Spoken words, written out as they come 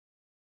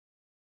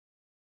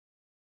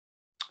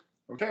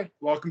Okay,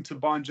 welcome to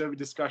Bon Jovi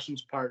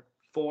Discussions Part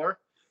 4.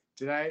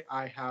 Today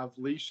I have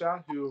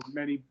Leesha, who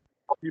many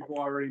people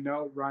already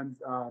know runs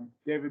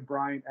David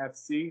Bryan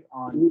FC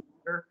on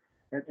Twitter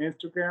and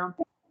Instagram.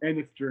 And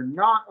if you're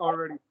not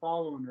already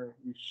following her,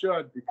 you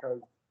should because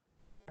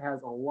it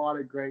has a lot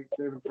of great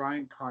David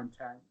Bryan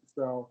content.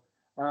 So,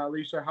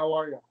 Leesha, how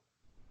are you?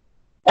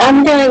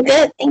 I'm doing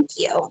good, thank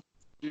you.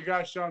 You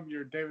guys show them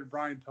your David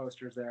Bryan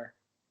posters there.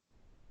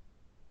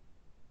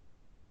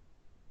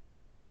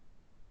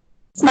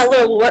 It's my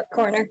little work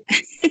corner.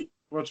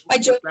 My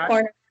Jovi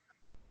corner.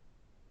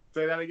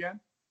 Say that again?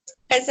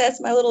 I said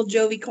it's my little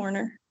Jovi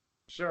corner.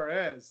 Sure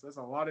is. There's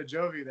a lot of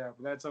Jovi there,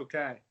 but that's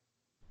okay.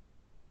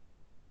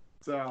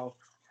 So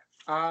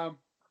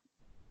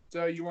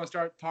you want to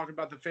start talking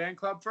about the fan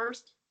club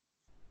first?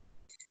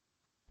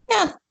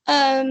 Yeah.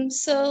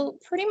 So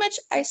pretty much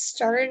I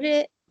started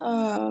it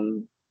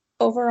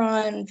over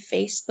on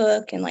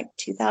Facebook in like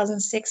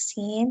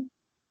 2016.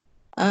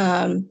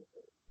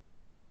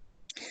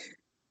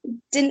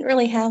 Didn't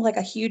really have like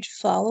a huge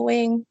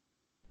following.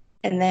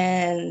 And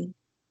then,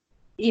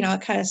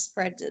 it kind of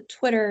spread to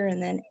Twitter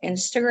and then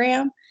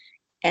Instagram,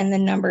 and the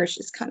numbers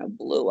just kind of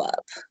blew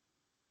up.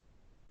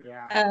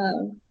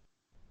 Yeah.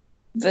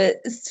 But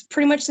it's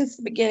pretty much since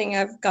the beginning,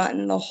 I've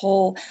gotten the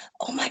whole,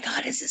 oh my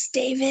God, is this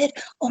David?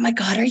 Oh my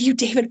God, are you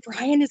David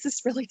Bryan? Is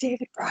this really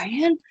David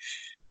Bryan?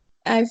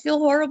 And I feel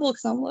horrible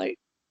because I'm like,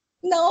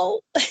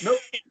 no. Nope.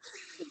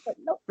 But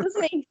nope, this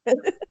ain't.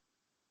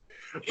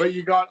 But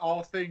you got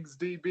all things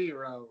DB,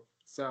 Ro.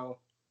 So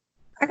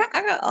I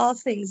got all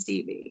things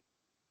DB.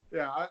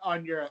 Yeah,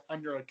 on your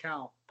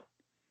account.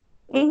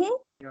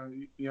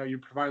 Mm-hmm. You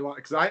provide a lot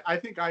because I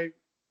think I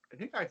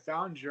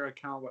found your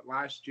account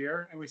last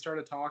year and we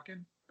started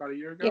talking about a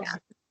year ago. Yeah.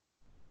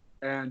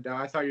 And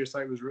I thought your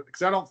site was really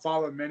because I don't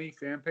follow many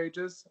fan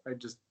pages. I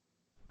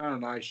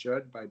don't know. I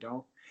should, but I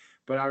don't.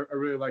 But I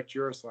really liked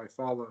yours, so I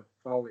follow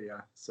you.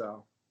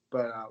 So,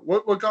 but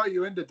what got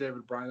you into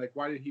David Bryan? Like,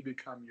 why did he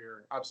become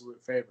your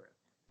absolute favorite?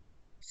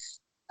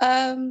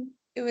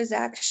 It was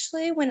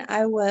actually when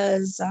I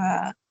was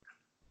a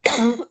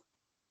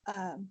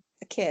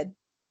kid,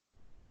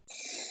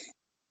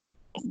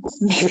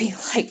 maybe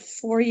like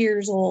 4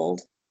 years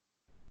old,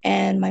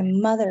 and my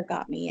mother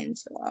got me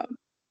into them.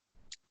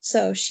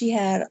 So she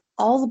had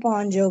all the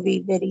Bon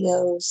Jovi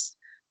videos,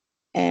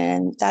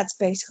 and that's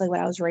basically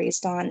what I was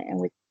raised on. And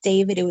with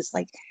David, it was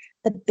like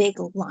the big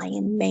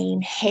lion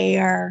mane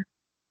hair,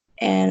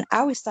 and I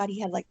always thought he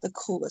had like the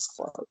coolest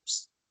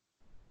clothes.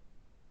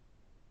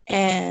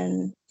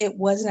 And it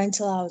wasn't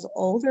until I was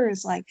older,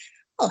 it's like,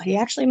 oh, he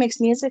actually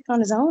makes music on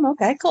his own?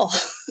 Okay, cool.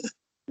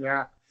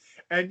 Yeah.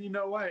 And you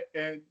know what?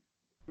 And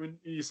when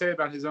you say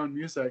about his own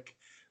music,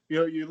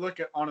 you look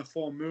at On a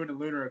Full Moon and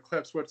Lunar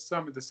Eclipse, which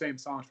some of the same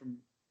songs from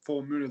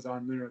Full Moon is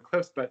on Lunar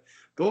Eclipse, but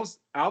those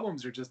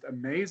albums are just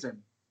amazing.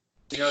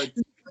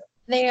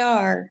 They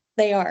are.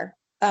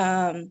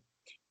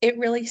 It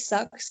really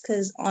sucks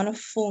because On a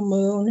Full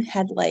Moon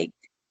had like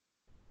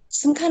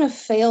some kind of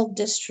failed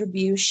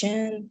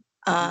distribution.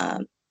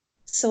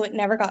 So it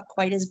never got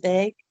quite as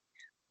big,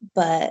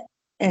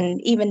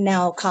 and even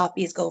now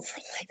copies go for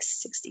like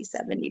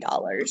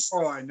 $60-$70.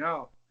 Oh, I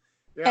know.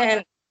 Yeah.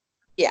 And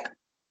yeah.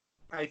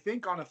 I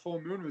think On a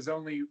Full Moon was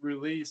only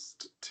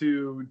released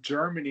to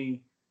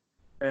Germany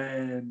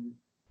and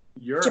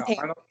Europe.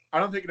 Japan. I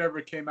don't think it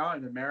ever came out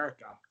in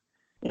America.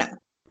 No.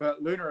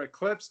 But Lunar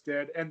Eclipse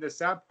did, and the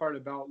sad part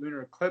about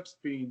Lunar Eclipse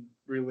being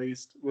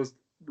released was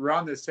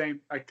around the same,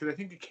 because I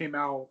think it came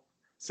out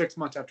 6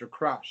 months after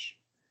Crush,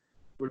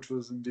 which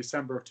was in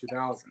December of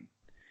 2000.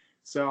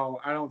 So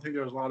I don't think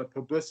there was a lot of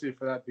publicity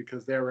for that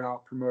because they were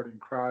out promoting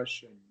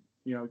Crush and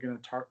getting a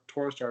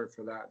tour started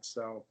for that.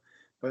 So,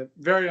 but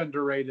very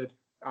underrated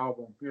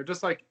album.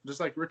 Just like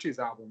Richie's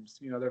albums.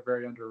 They're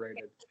very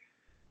underrated.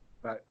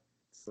 But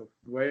it's the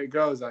way it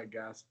goes, I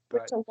guess.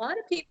 But which a lot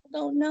of people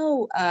don't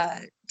know.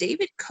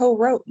 David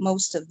co-wrote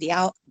most of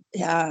the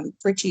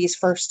Richie's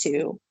first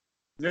two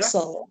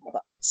solo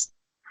albums.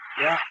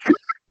 Yeah,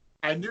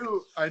 I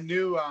knew.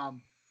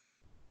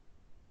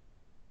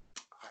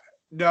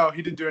 No,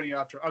 he didn't do any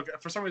after. Okay,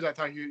 for some reason I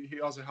thought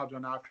he also helped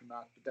on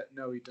Aftermath, but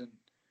no, he didn't.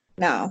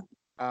 No.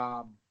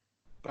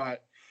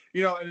 But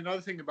and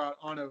another thing about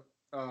on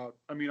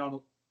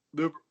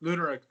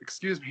Lunar,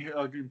 excuse me,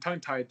 I'm tongue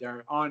tied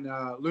there. On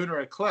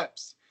Lunar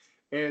Eclipse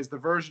is the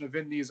version of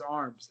In These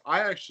Arms. I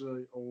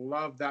actually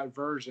love that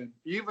version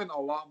even a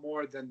lot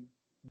more than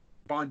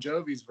Bon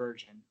Jovi's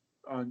version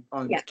on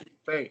Keep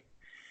Faith.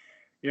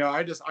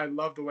 I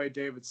love the way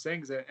David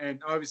sings it,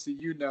 and obviously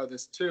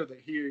this too, that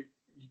he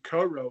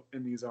co-wrote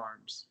In These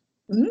Arms,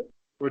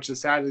 which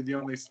is sadly the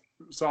only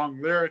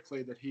song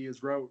lyrically that he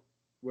has wrote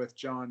with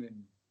John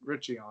and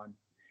Richie on.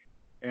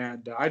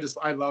 And I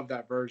love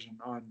that version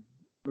on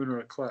Lunar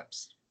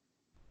Eclipse.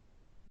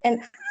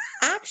 And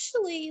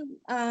actually,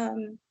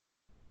 I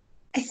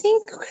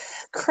think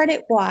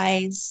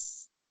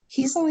credit-wise,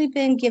 he's only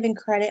been given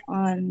credit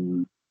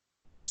on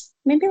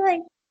maybe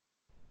like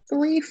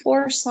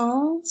 3-4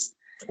 songs.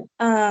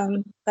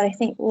 But I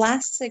think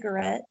Last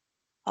Cigarette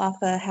off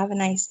of Have a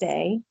Nice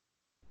Day.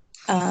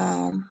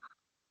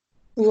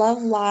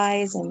 Love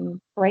Lies and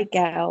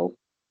Breakout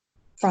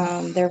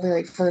from their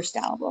very first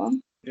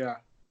album. Yeah.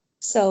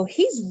 So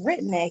he's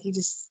written it. He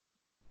just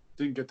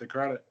Didn't get the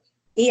credit.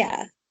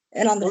 yeah.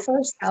 And on the Well,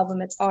 first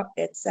album, it's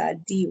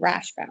D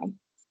Rashbaum.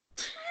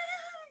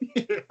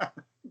 yeah,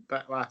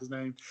 that last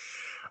name.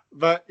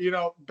 But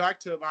back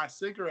to Last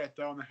Cigarette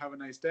though on the Have a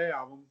Nice Day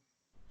album.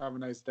 Have a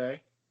Nice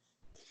Day.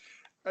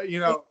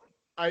 You know,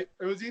 it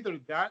was either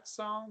that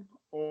song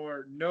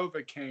or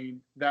Novocaine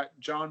that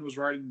John was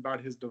writing about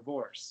his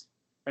divorce,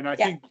 and I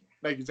Yeah.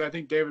 think, I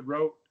think David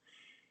wrote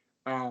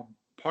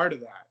part of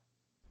that,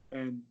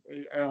 and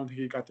I don't think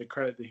he got the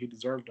credit that he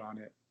deserved on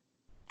it.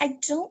 I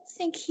don't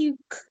think he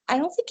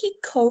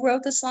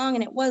co-wrote the song,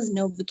 and it was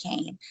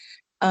Novocaine.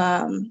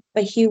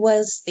 But he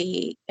was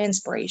the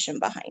inspiration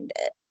behind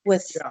it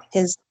with Yeah,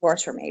 his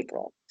divorce from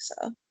April.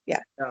 So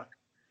yeah. yeah,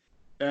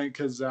 and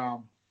because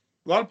a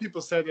lot of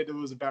people said that it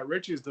was about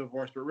Richie's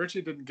divorce, but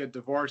Richie didn't get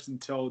divorced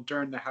until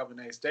during the Have a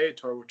Nice Day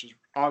tour, which is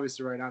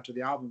obviously right after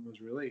the album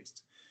was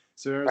released.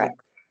 So there was Right.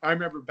 I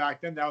remember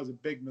back then that was a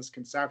big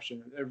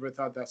misconception. Everybody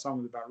thought that song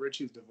was about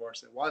Richie's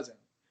divorce. It wasn't,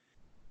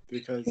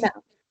 because No.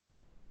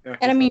 yeah,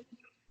 And I mean,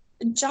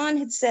 John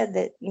had said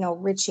that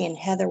Richie and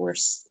Heather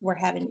were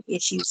having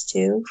issues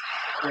too,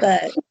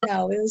 but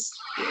no, it was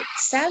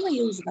sadly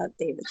it was about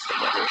David's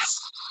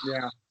divorce.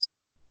 yeah,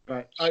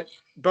 but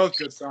both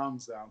good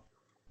songs though.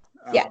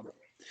 Yeah.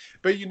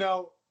 But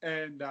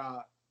and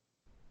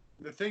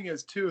the thing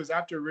is too is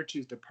after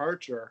Richie's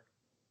departure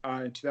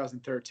in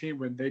 2013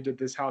 when they did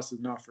This House Is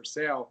Not for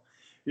Sale,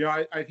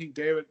 I think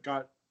David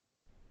got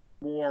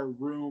more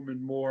room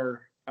and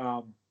more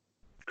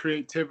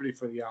creativity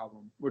for the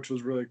album, which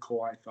was really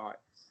cool, I thought.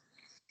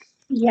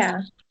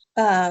 Yeah.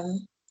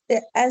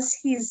 As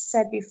he's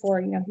said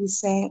before, he's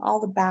saying all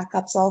the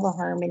backups, all the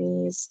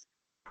harmonies.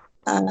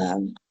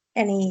 And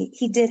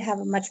he did have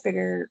a much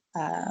bigger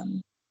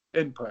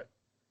Input.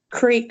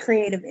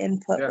 creative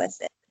input Yeah.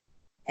 with it.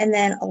 And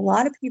then a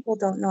lot of people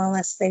don't know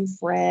unless they've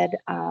read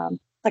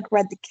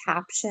the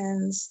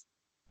captions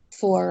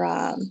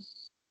for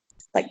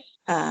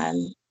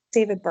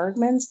David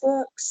Bergman's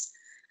books.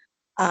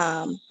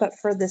 But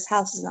for This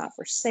House Is Not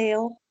for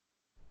Sale,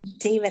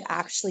 David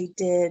actually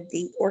did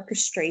the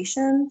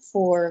orchestration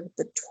for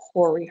the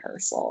tour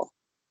rehearsal.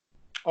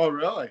 Oh,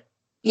 really?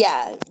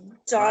 Yeah,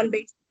 John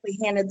basically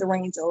handed the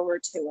reins over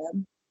to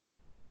him.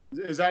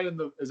 Is that in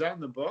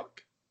the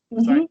book?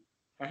 Mm-hmm.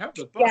 I have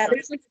the book. Yeah,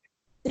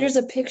 there's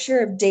a picture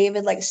of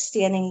David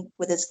standing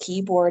with his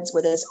keyboards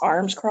with his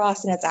arms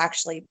crossed, and it's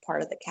actually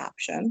part of the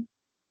caption.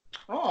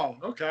 Oh,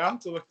 okay. I'll have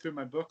to look through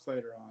my book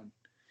later on.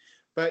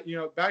 But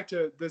back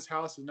to This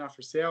House Is Not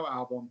for Sale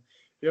album,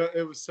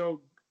 it was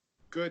so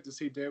good to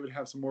see David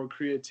have some more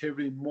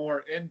creativity,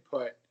 more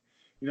input.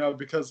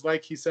 Because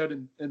like he said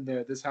in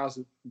the This House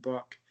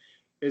book,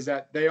 is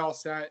that they all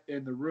sat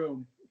in the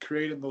room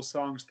creating those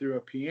songs through a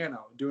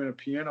piano, doing a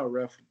piano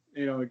riff,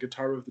 a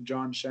guitar riff with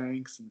John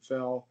Shanks and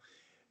Phil,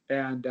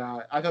 and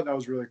I thought that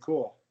was really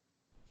cool.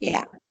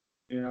 Yeah.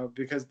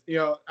 Because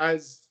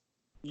as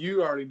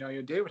you already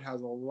know, David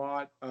has a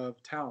lot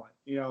of talent,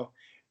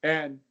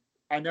 and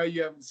I know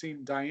you haven't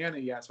seen Diana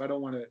yet, so I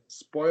don't want to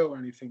spoil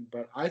anything,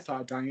 but I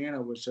thought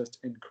Diana was just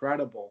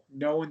incredible.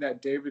 Knowing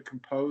that David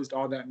composed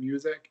all that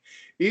music,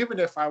 even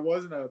if I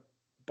wasn't a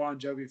Bon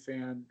Jovi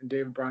fan and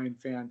David Bryan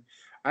fan,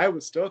 I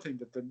would still think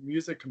that the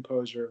music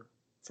composer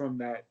from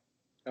that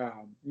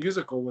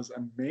musical was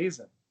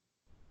amazing.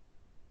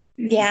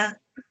 Yeah.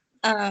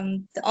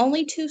 The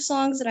only two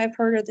songs that I've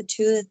heard are the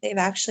two that they've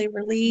actually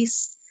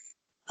released.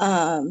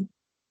 But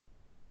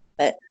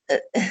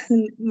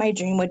my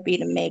dream would be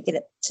to make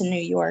it to New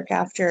York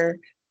after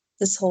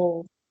this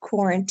whole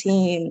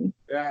quarantine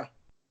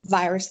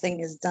virus thing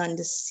is done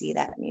to see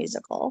that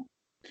musical.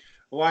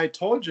 Well, I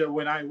told you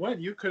when I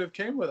went, you could have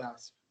came with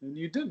us, and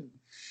you didn't.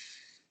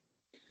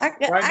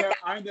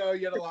 I know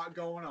you had a lot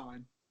going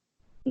on.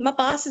 My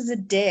boss is a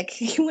dick.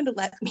 He wouldn't have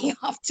let me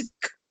off to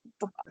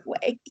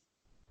Broadway.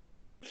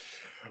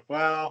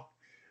 Well,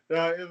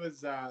 it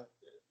was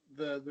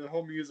the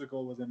whole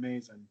musical was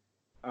amazing.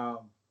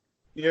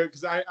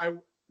 Because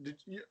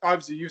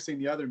obviously you've seen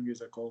the other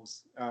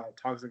musicals,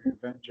 Toxic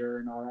Avenger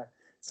and all that.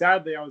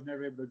 Sadly, I was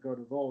never able to go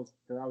to those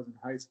because I was in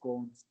high school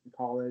and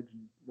college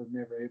and was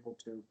never able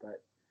to.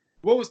 But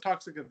what was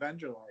Toxic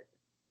Avenger like?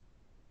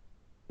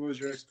 What was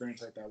your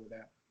experience like that with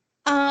that?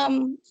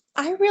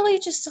 I really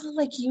just saw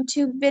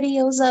YouTube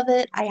videos of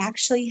it. I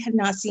actually have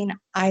not seen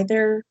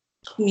either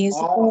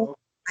musical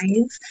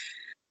live.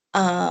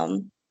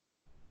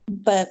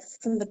 But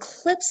from the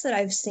clips that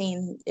I've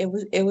seen, it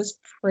was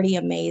pretty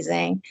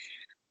amazing.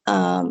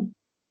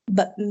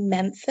 But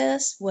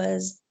Memphis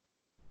was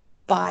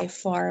by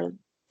far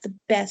the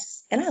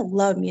best, and I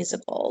love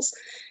musicals.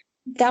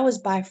 That was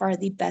by far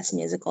the best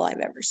musical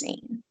I've ever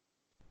seen.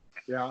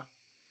 Yeah.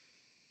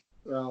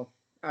 Well,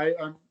 I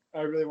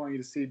really want you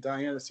to see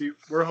Diana. See,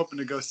 we're hoping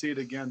to go see it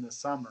again this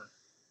summer,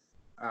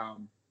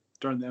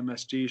 during the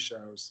MSG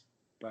shows.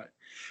 But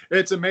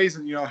it's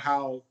amazing,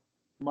 how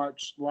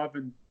much love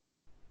and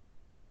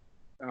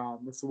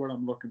what's the word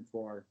I'm looking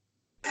for?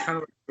 kind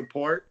of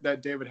support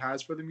that David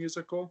has for the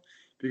musical,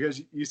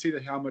 because you see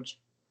that how much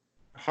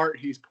heart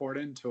he's poured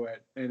into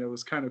it, and it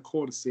was kind of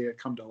cool to see it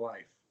come to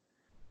life.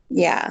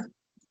 Yeah.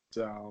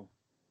 So,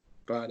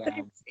 but But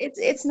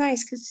it's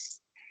nice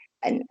because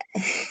and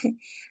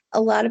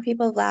a lot of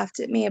people laughed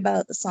at me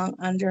about the song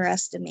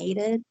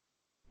Underestimated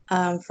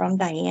from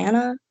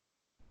Diana.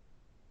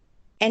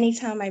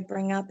 Anytime I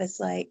bring up, it's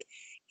like,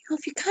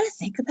 if you kind of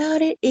think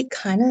about it, it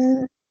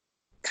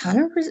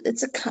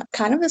it's a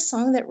kind of a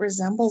song that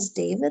resembles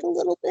David a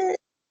little bit,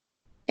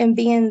 and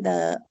being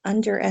the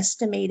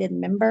underestimated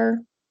member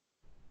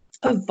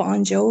of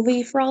Bon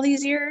Jovi for all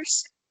these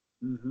years,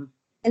 mm-hmm.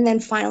 and then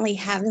finally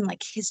having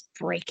like his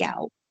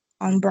breakout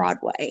on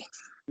Broadway.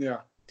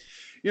 Yeah,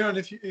 and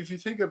if you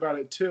think about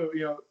it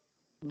too,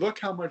 look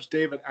how much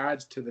David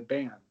adds to the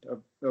band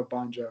of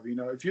Bon Jovi.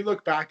 If you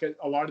look back at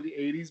a lot of the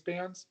 '80s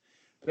bands,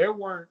 there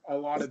weren't a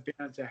lot of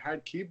bands that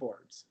had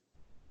keyboards.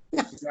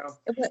 No,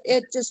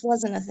 it just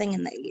wasn't a thing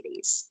in the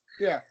 80s.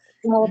 Yeah,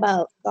 all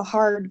about the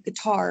hard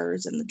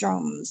guitars and the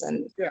drums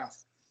and yeah.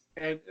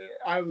 And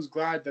I was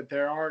glad that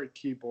there are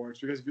keyboards,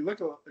 because if you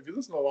listen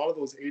to a lot of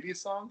those '80s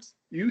songs,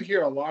 you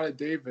hear a lot of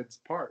David's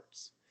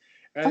parts.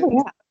 And, oh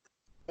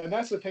yeah. And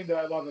that's the thing that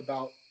I love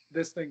about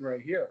this thing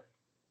right here.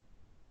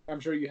 I'm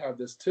sure you have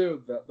this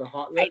too, the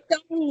hot I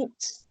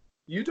don't.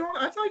 You don't?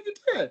 I thought you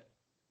did.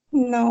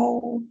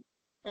 No.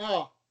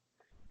 Oh,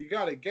 you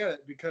got to get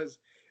it, because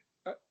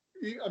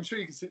I'm sure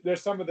you can see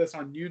there's some of this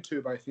on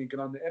YouTube, I think,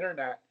 and on the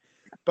internet.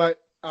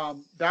 But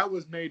that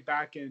was made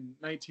back in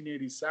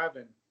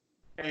 1987,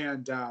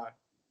 and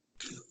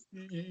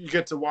you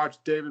get to watch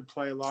David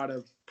play a lot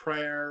of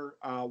Prayer,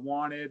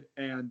 Wanted,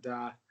 and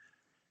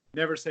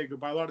Never Say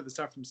Goodbye, a lot of the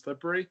stuff from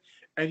Slippery,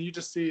 and you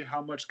just see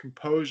how much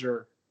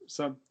composure,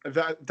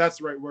 if that's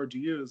the right word to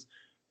use,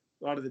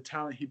 a lot of the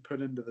talent he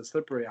put into the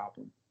Slippery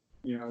album.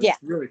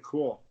 It's really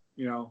cool,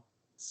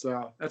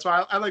 So that's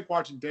why I like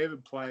watching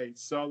David play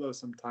solo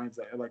sometimes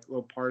at like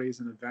little parties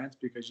and events,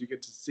 because you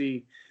get to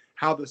see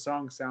how the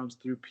song sounds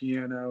through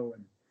piano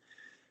and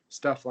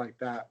stuff like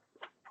that.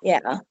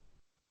 Yeah.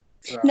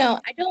 So. No,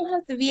 I don't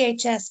have the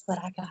VHS, but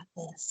I got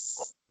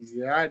this.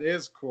 Yeah, it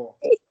is cool.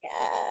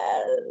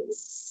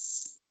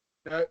 Yes.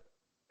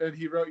 And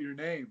he wrote your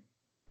name.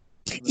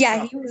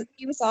 Yeah,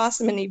 he was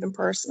awesome and even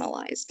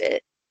personalized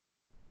it.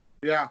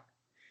 Yeah,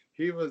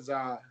 he was.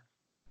 I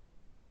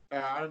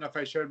don't know if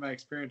I shared my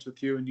experience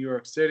with you in New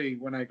York City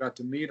when I got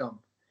to meet him.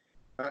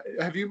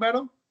 Have you met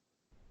him?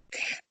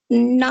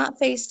 Not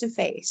face to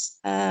face.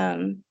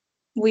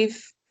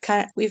 We've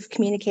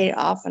communicated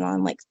off and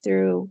on, like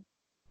through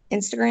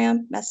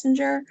Instagram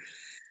Messenger.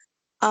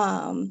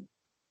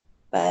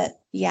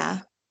 But yeah,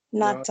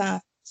 not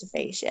face to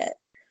face yet.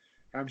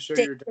 I'm sure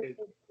you're David,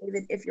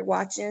 if you're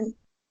watching.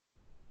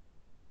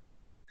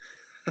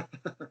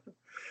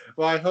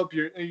 Well, I hope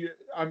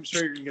I'm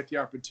sure you're gonna get the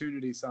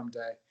opportunity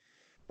someday.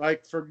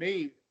 Like for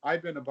me,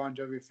 I've been a Bon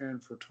Jovi fan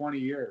for 20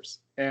 years,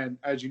 and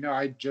as you know,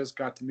 I just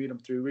got to meet him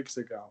 3 weeks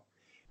ago,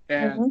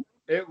 and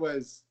it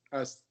was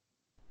an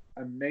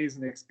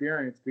amazing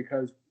experience,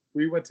 because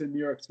we went to New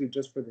York City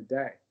just for the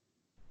day,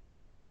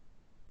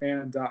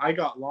 and I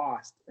got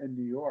lost in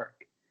New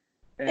York,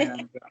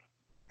 and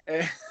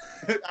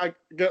I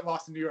get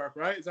lost in New York,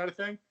 right? Is that a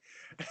thing?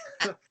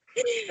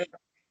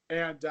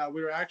 And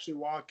we were actually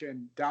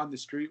walking down the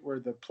street where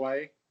the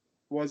play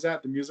was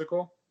at, the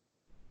musical.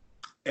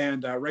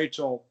 And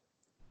Rachel,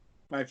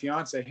 my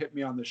fiance, hit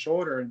me on the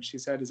shoulder, and she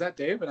said, "Is that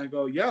David?" And I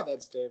go, "Yeah,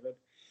 that's David."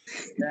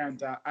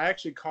 And I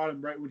actually caught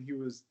him right when he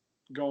was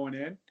going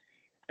in.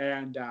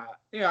 And,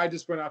 I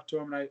just went up to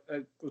him, and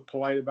I was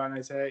polite about it. And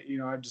I said, "Hey,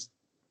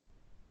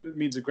 it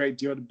means a great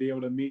deal to be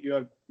able to meet you.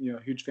 I'm,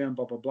 a huge fan,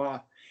 blah, blah,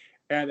 blah."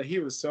 And he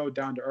was so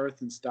down to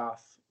earth and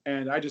stuff.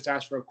 And I just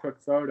asked for a quick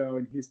photo,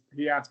 and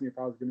he asked me if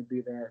I was going to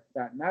be there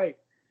that night.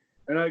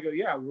 And I go,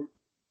 "Yeah, we're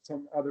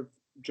some other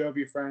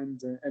Jovi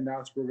friends, and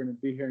us, we're going to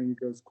be here." And he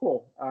goes,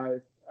 "Cool. I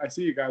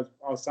see you guys.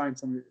 I'll sign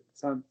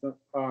sign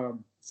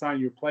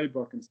your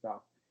playbook and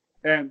stuff."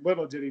 And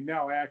little did he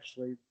know, I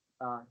actually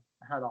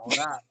had all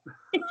that.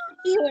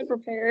 You were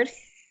prepared.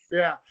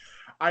 Yeah,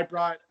 I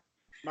brought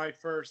my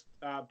first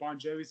Bon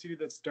Jovi CD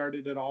that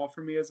started it all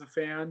for me as a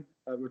fan,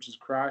 which is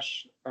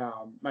Crush,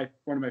 one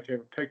of my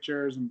favorite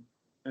pictures,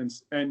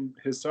 and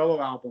his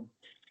solo album.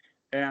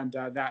 And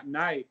that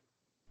night,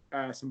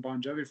 some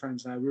Bon Jovi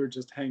friends and I, we were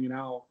just hanging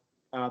out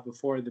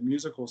before the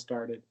musical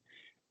started,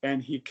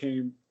 and he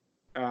came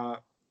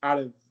out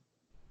of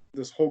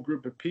this whole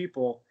group of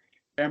people,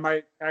 and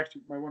one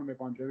of my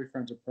Bon Jovi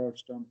friends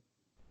approached him,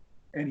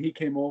 and he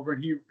came over,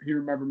 and he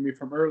remembered me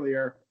from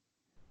earlier,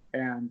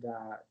 and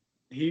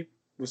he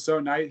was so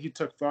nice. He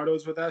took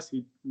photos with us.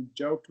 He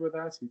joked with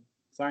us. He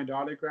signed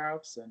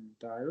autographs, and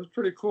it was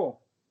pretty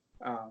cool.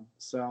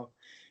 So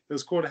it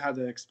was cool to have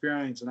that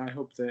experience, and I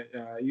hope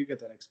that you get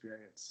that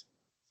experience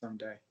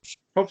someday.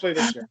 Hopefully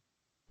this year.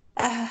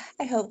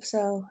 I hope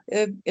so.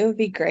 It would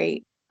be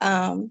great.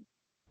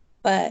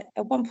 But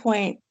at one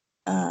point,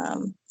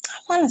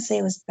 want to say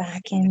it was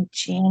back in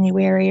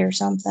January or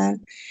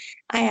something.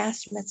 I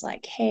asked him, it's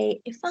like,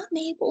 hey, if I'm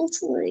able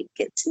to like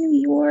get to New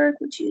York,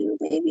 would you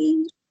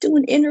maybe do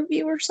an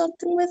interview or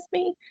something with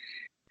me?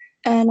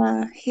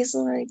 And he's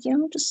like,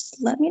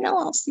 just let me know.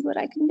 I'll see what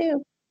I can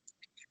do.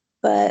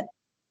 But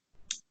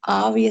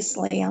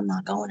obviously, I'm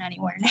not going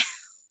anywhere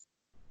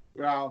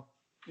now.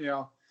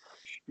 Well,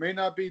 may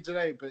not be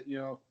today, but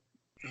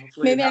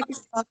hopefully Maybe I could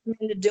talk him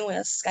into doing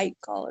a Skype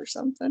call or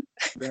something.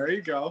 There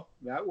you go.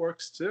 That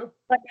works too.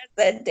 Like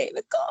I said,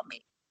 David called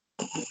me.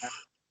 Yeah.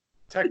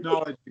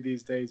 Technology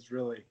these days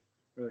really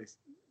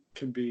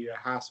can be a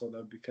hassle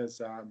though,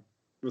 because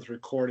with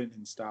recording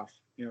and stuff,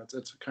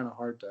 it's kind of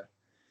hard to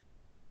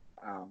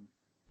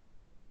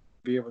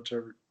be able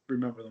to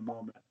remember the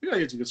moment.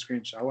 It's a good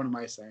screenshot. What am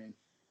I saying?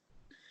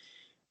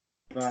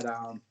 But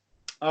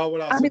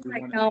what else? I'll be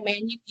like, no,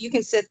 man, you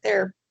can sit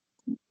there,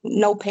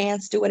 no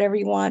pants, do whatever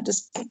you want.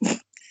 Just.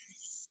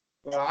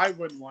 Well, I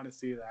wouldn't want to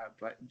see that,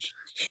 but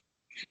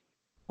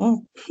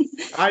Mm.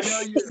 I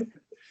know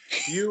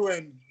you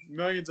and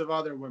millions of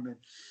other women.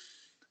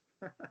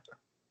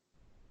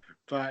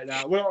 But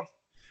well,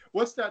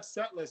 what's that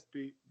set list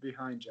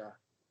behind you?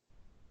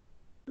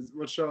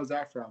 What show is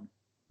that from?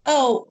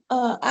 Oh,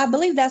 I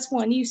believe that's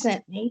one you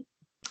sent me.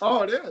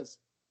 Oh, it is.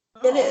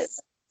 It is.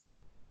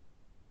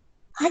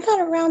 I got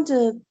around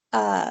to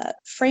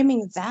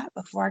framing that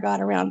before I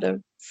got around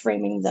to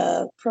framing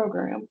the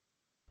program.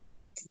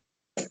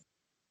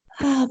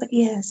 But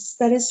yes,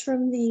 that is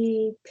from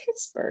the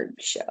Pittsburgh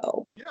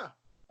show. Yeah,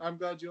 I'm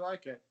glad you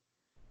like it.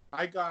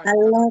 I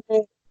love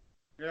it.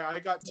 Yeah, I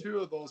got 2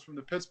 of those from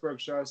the Pittsburgh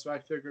show, so I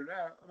figured,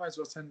 I might as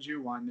well send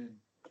you one,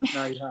 and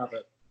now you have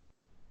it.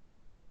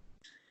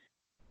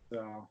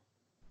 So,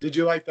 did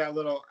you like that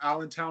little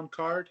Allentown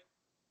card?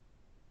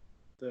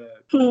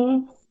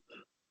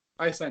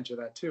 I sent you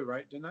that too,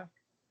 right? Didn't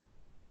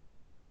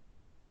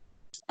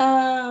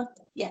I?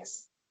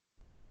 Yes.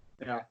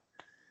 Yeah.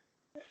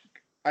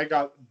 I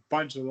got a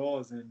bunch of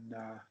those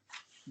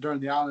during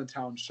the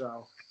Allentown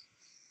show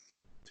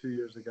 2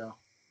 years ago.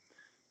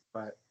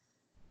 But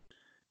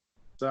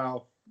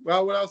so,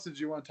 well, what else did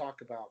you want to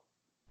talk about?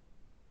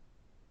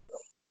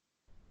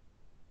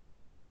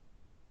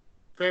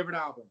 Favorite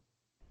album?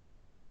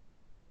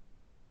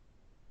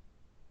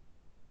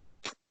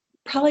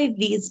 Probably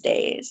These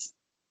Days.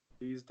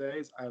 These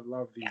Days? I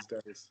love These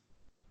Days.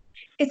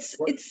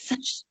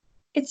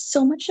 It's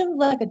so much of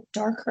like a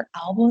darker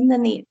album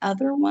than the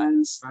other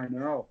ones. I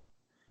know.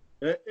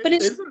 But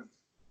it's isn't.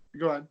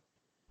 Go ahead.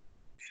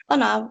 Oh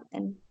no,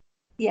 and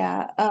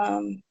yeah,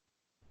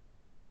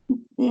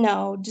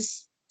 no,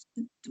 just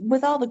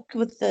with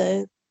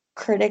the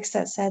critics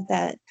that said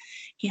that,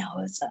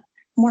 it's a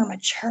more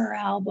mature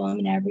album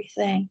and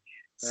everything.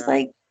 It's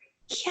like,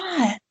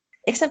 yeah,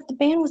 except the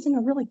band was in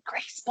a really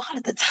great spot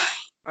at the time.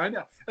 I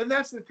know, and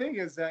that's the thing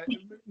is that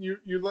you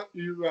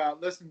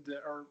listened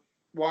to or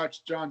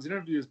watched John's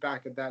interviews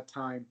back at that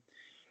time,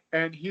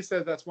 and he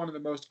says that's one of the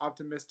most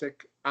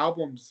optimistic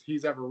albums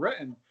he's ever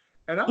written.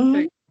 And I'm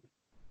thinking,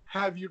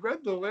 have you read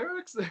the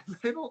lyrics?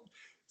 They don't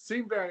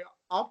seem very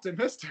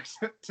optimistic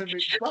to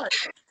me. But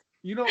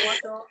you know what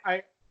though?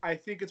 I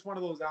think it's one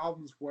of those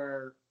albums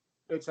where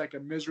it's like a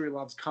Misery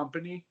Loves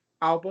Company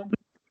album,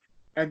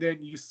 and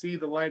then you see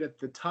the light at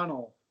the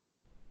tunnel.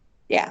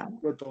 Yeah.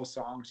 With those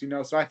songs,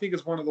 so I think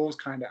it's one of those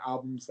kind of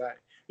albums that,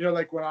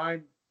 like when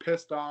I'm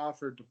pissed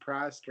off or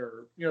depressed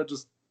or,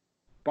 just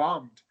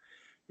bummed,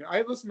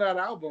 I listen to that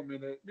album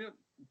and it,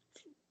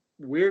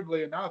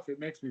 weirdly enough, it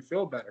makes me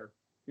feel better,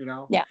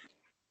 Yeah.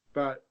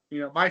 But,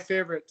 my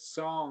favorite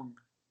song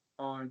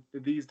on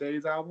the These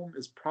Days album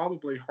is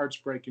probably Hearts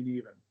Breaking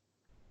Even.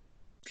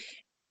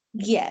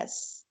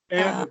 Yes.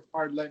 And It's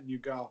Hard Letting You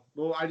Go.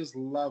 Well, I just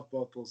love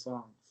both those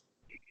songs.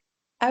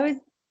 I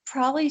would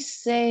probably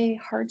say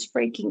Hearts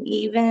Breaking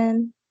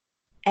Even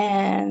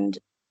and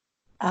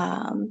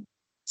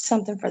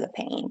Something for the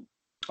Pain.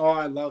 Oh,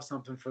 I love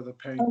Something for the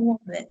Pain.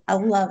 I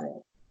love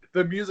it.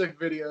 The music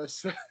video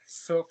is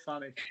so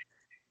funny.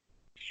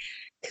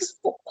 Because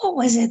what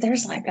was it?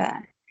 There's like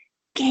a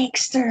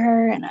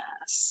gangster and a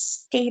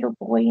skater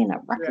boy in a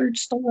record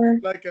store.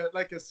 Like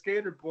a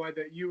skater boy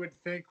that you would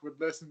think would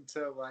listen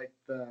to like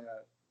the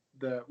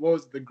what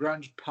was it, the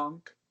grunge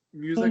punk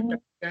music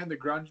and the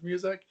grunge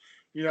music.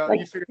 You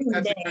figure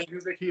that's the kind of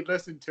music he'd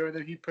listen to, and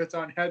then he puts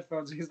on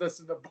headphones and he's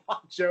listening to Bon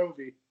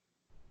Jovi.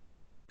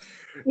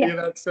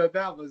 Yeah. So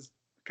that was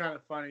kind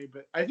of funny.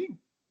 But I think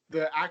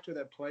the actor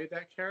that played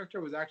that character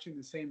was actually in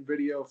the same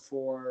video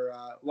for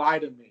Lie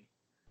to Me,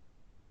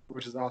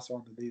 which is also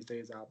on the These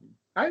Days album.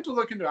 I had to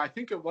look into it. I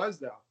think it was,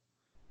 though.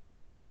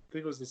 I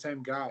think it was the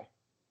same guy.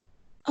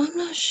 I'm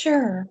not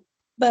sure.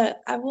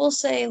 But I will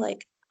say,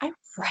 like, I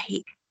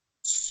write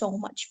so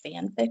much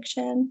fan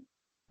fiction.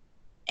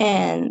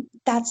 And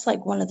that's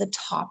like one of the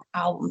top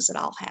albums that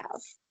I'll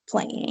have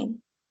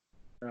playing.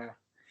 Yeah.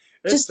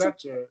 It's just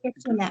such to get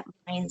in that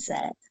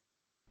mindset.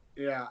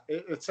 Yeah,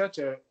 it's such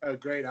a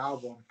great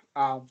album.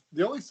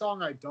 The only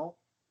song I don't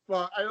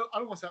want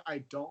to say I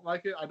don't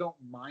like it. I don't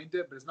mind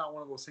it, but it's not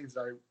one of those things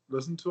that I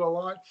listen to a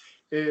lot.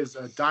 Is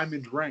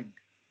Diamond Ring.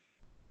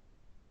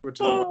 which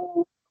is a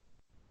lot.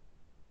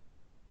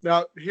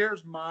 Now,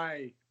 here's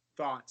my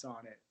thoughts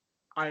on it.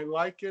 I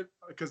like it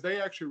because they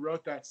actually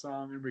wrote that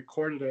song and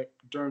recorded it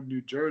during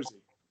New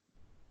Jersey.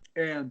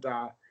 And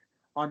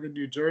on the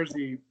New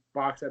Jersey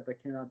box set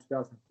that came out in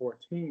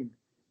 2014,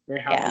 they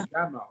have Yeah. the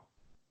demo.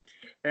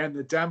 And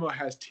the demo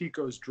has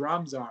Tico's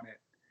drums on it.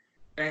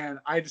 And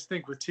I just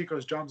think with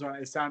Tico's drums on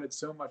it, it sounded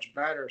so much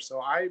better.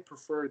 So I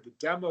prefer the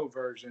demo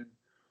version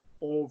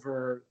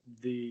over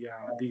the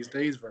These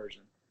Days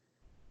version.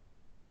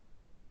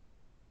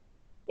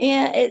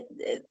 Yeah,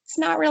 it's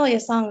not really a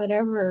song that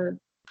ever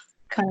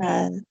kind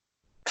of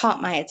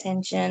caught my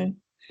attention.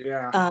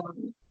 Yeah. I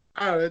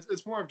don't know.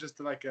 It's more of just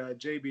like a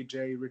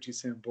JBJ Richie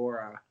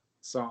Sambora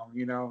song,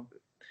 you know.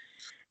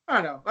 I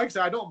don't know. Like I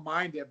said, I don't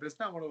mind it, but it's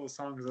not one of those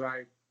songs that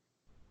I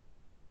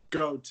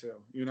go to,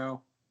 you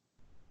know.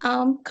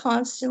 I'm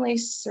constantly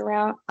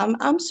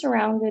I'm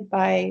surrounded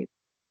by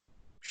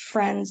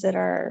friends that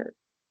are,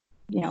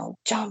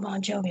 John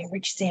Bon Jovi,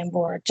 Richie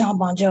Sambora, John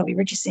Bon Jovi,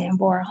 Richie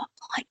Sambora. I'm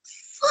like,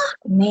 fuck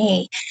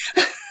me.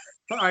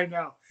 I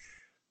know.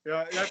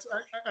 Yeah,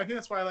 I think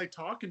that's why I like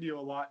talking to you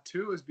a lot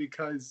too, is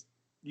because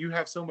you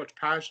have so much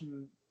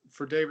passion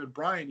for David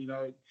Bryan, you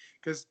know,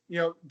 because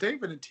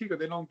David and Tico,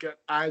 they don't get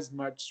as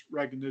much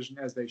recognition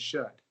as they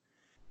should.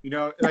 You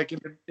know, like in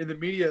the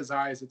media's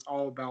eyes, it's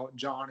all about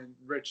John and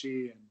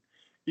Richie, and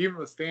even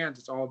with fans,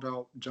 it's all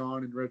about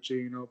John and Richie.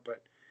 You know,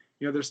 but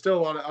there's still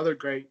a lot of other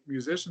great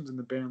musicians in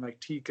the band, like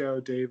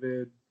Tico,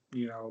 David,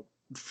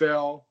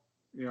 Phil,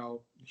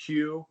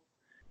 Hugh.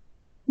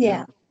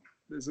 Yeah.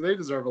 So they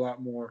deserve a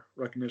lot more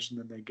recognition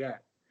than they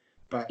get.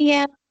 But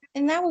Yeah.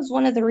 And that was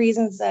one of the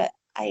reasons that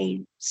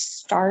I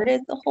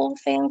started the whole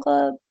fan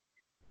club.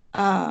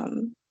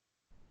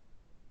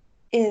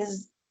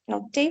 Is,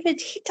 David,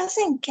 he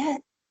doesn't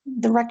get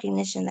the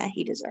recognition that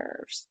he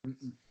deserves.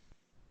 mm-mm.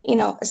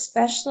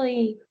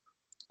 Especially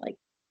like,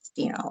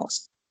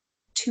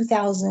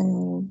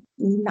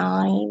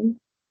 2009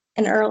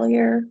 and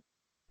earlier.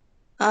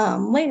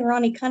 Later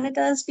on, he kind of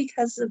does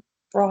because of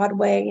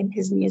Broadway and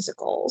his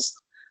musicals.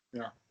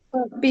 Yeah,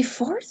 But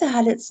before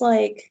that, it's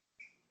like,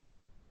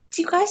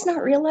 do you guys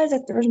not realize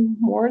that there's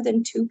more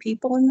than two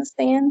people in this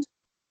band?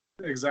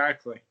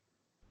 exactly.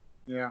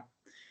 Yeah,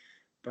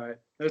 but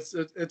it's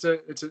it's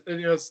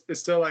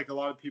still like a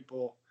lot of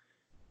people,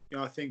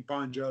 I think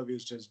Bon Jovi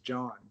is just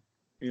John.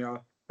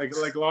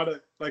 Like a lot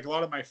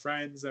of my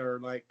friends are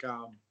like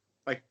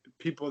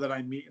people that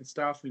I meet and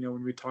stuff.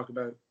 When we talk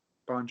about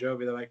Bon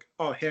Jovi, they're like,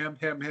 oh, him.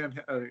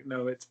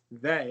 No, it's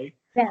they.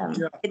 Them.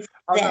 Yeah. It's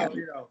Oh them.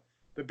 no,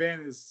 the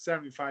band is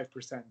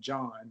 75%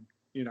 John.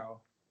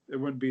 It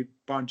wouldn't be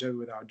Bon Jovi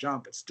without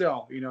John, but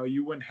still,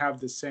 you wouldn't have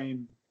the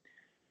same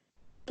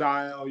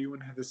style. You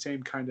wouldn't have the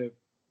same kind of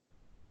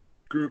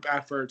group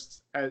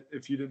efforts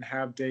if you didn't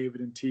have David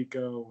and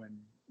Tico and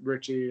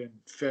Richie and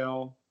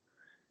Phil.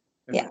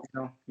 And, Yeah.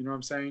 you know what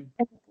I'm saying?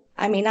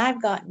 I mean,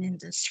 I've gotten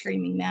into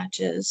screaming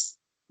matches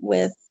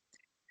with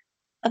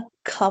a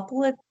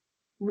couple of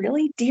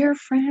really dear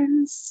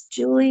friends,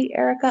 Julie,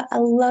 Erica. I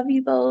love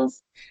you both,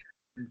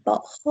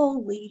 but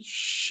holy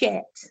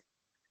shit.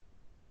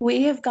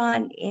 We have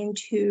gotten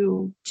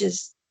into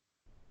just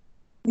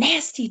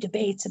nasty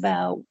debates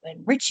about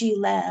when Richie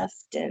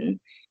left, and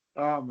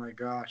Oh my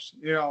gosh.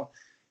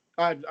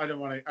 I didn't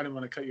want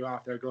to cut you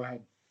off there. Go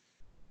ahead.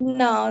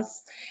 no,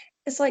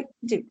 it's like,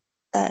 dude,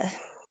 uh,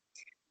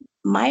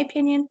 my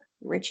opinion,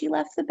 Richie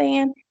left the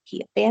band,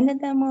 he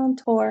abandoned them on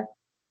tour.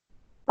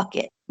 Fuck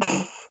it.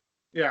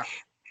 Yeah.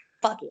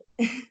 Fuck it.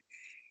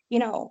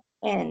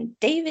 And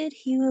David,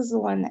 he was the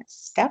one that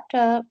stepped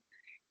up.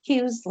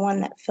 He was the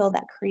one that filled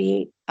that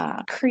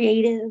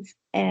creative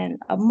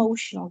and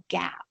emotional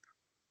gap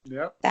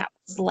Yep. that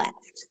was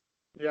left.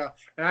 Yeah.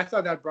 And I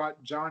thought that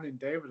brought John and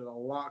David a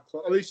lot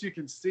closer. At least you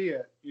can see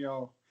it.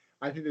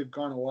 I think they've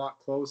gone a lot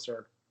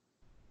closer.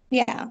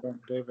 Yeah.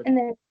 David.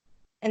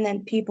 And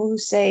then people who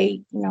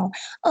say,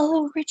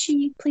 oh,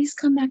 Richie, please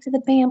come back to the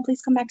band.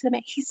 Please come back to the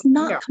band. He's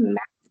not coming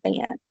back to the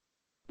band.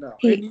 No.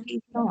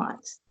 He's not.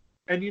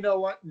 And you know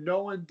what?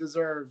 No one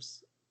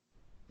deserves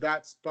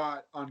that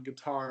spot on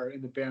guitar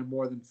in the band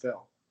more than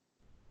Phil.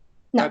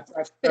 No.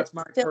 That's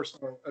my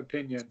personal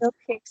opinion. Phil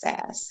kicks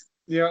ass.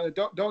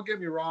 Don't get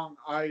me wrong.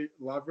 I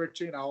love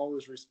Richie, and I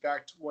always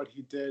respect what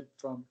he did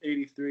from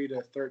 '83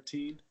 to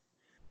 '13.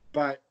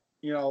 But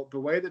the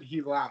way that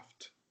he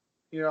left,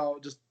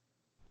 just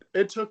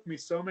it took me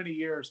so many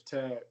years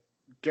to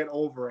get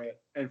over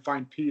it and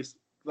find peace.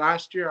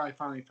 Last year, I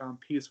finally found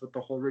peace with the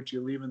whole Richie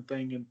leaving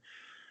thing, and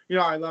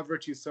I love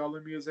Richie's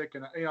solo music,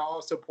 and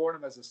I'll support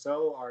him as a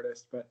solo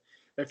artist. But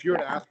if you were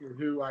to ask me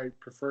who I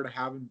prefer to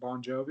have in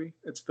Bon Jovi,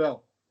 it's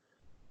Phil.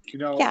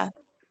 Yeah,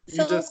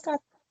 Phil's got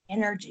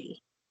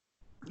energy.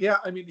 Yeah,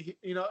 I mean,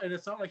 and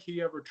it's not like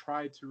he ever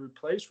tried to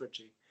replace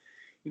Richie.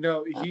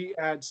 He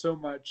adds so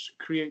much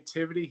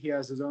creativity. He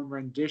has his own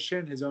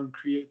rendition, his own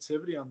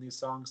creativity on these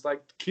songs.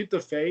 Like Keep the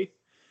Faith.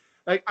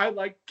 Like I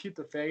like Keep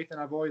the Faith, and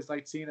I've always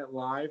liked seeing it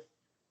live.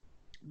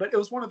 But it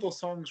was one of those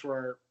songs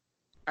where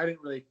I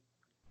didn't really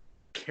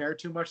care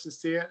too much to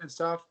see it and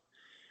stuff.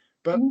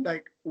 But Mhm.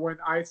 like when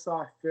I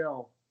saw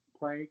Phil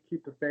play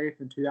 "Keep the Faith"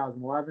 in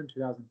 2011,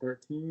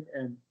 2013,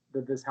 and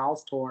this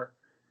house tour,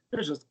 it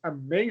was just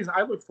amazing.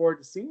 I look forward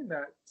to seeing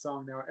that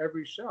song now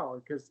every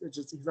show because it's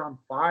just he's on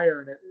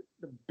fire and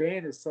the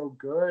band is so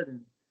good.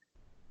 And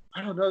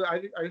I don't know. I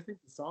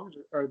think the songs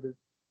or the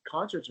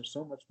concerts are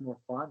so much more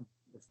fun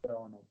with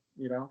Phil in them.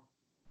 You know?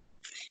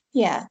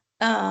 Yeah.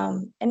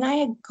 And I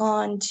had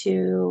gone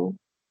to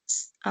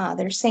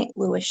their St.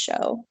 Louis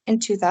show in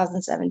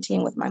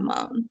 2017 with my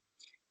mom.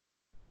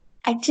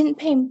 I didn't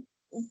pay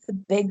the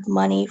big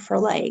money for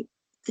like,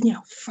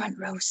 front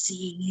row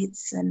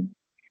seats and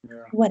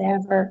Yeah.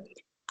 whatever.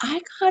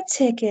 I got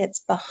tickets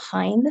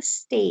behind the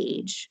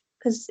stage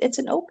because it's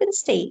an open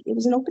stage. It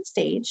was an open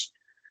stage,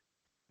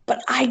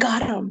 but I got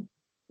them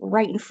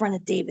right in front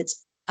of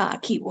David's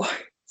keyboard.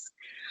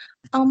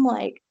 I'm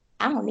like,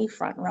 I don't need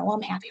front row.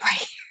 I'm happy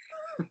right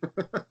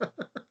here.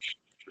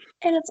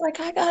 And it's like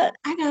I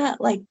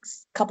got like a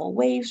couple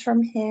waves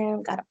from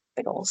him, got a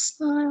big old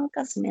smile,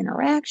 got some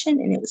interaction,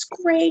 and it was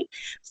great.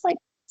 It's like,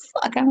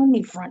 fuck, I don't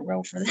need front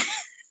row for that.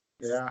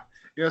 Yeah.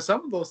 You know,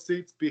 some of those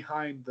seats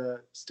behind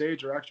the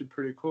stage are actually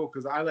pretty cool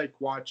because I like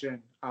watching.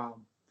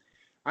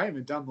 I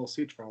haven't done those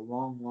seats for a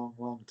long, long,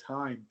 long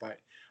time, but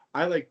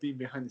I like being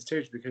behind the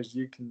stage because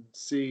you can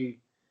see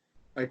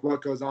like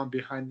what goes on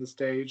behind the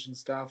stage and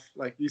stuff.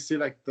 Like you see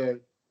like the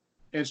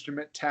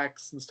instrument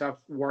techs and stuff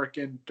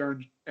working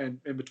during and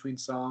in between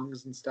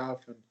songs and stuff.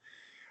 And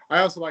I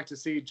also like to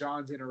see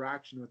John's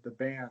interaction with the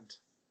band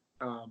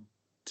um,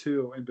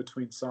 too in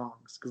between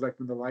songs because like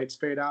when the lights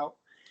fade out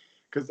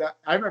because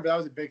I remember that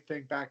was a big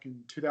thing back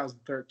in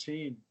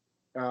 2013.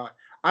 Uh,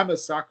 I'm a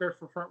sucker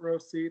for front row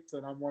seats,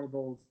 and I'm one of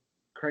those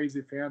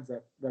crazy fans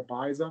that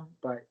buys them.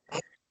 But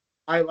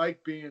I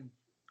like being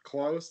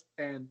close,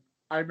 and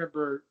I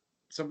remember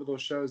some of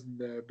those shows in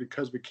the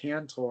Because We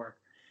Can tour.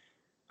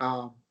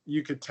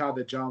 You could tell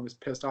that John was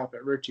pissed off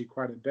at Richie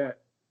quite a bit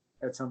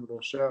at some of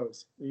those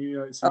shows. You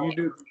know, so Oh, you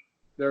knew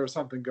there was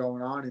something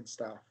going on and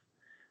stuff.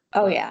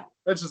 oh But yeah.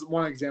 that's just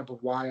one example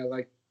of why I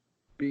like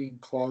being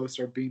close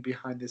or being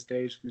behind the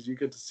stage because you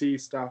get to see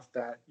stuff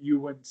that you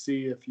wouldn't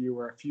see if you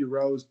were a few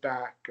rows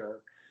back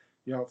or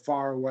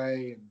far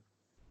away. And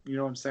you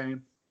know what I'm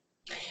saying?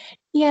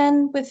 Yeah,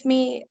 and with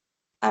me,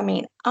 I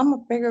mean, I'm a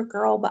bigger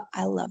girl, but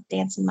I love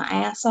dancing my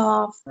ass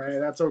off. Hey,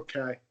 that's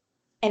okay.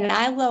 And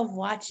I love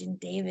watching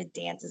David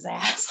dance his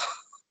ass off.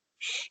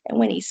 And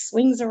when he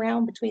swings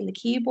around between the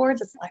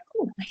keyboards, it's like,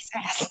 oh, nice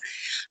ass.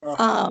 Oh,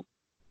 Um,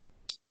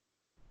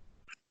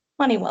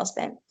 Money well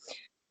spent.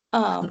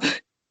 Um,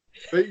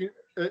 but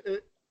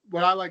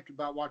what I like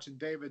about watching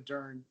David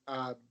during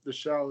the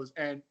shows,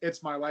 and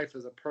It's My Life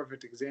is a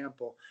perfect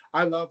example.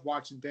 I love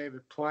watching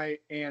David play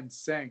and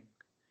sing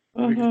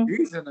because mhm.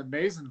 he's an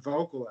amazing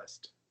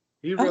vocalist.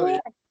 He Oh, really, yeah.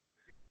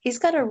 He's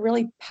got a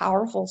really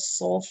powerful,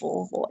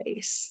 soulful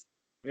voice.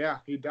 yeah,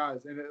 he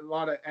does, and a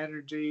lot of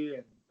energy,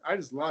 and I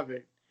just love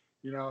it.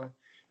 You know,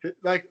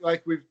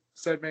 like we've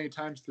said many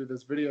times through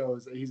this video,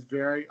 is that he's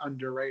very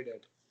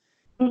underrated.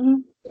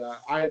 Hmm.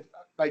 I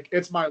like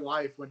It's My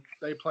Life when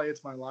they play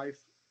It's My Life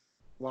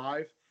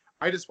live.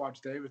 I just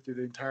watch David through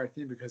the entire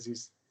thing because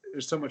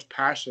there's so much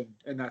passion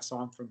in that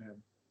song from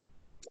him.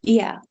 Yeah.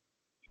 Yeah.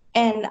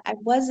 And I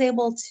was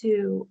able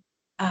to,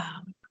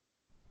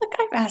 like,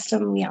 I've asked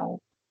him, a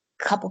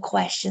couple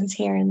questions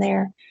here and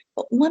there,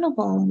 but one of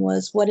them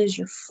was, what is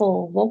your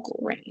full vocal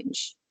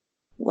range?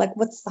 Like,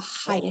 what's the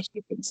Oh, highest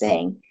you can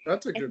sing?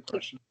 that's a And good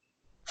question.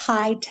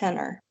 high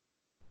tenor.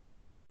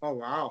 Oh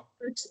wow,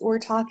 We're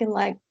talking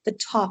like the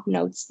top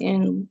notes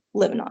in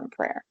Living on a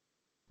Prayer.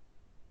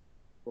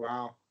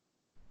 wow.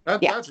 Yeah.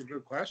 That's a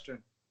good question.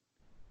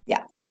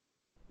 Yeah.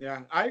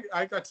 Yeah,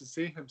 I got to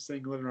see him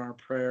sing "Living on a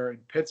Prayer" in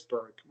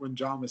Pittsburgh when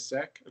John was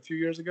sick a few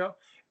years ago,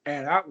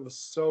 and that was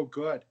so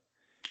good.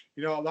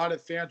 You know, a lot of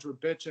fans were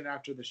bitching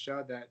after the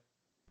show that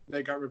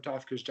they got ripped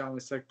off because John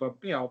was sick, but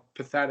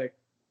pathetic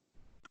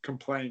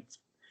complaints.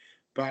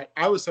 But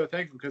I was so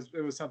thankful because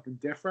it was something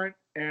different,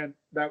 and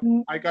that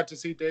Mhm. I got to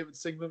see David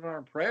sing "Living on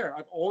a Prayer."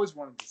 I've always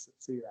wanted to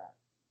see that.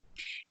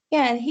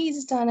 Yeah. And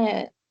he's done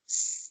it,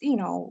 you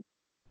know,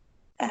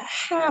 a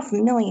half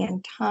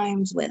million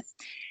times with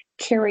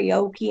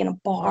karaoke in a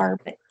bar,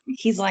 but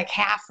he's like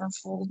half or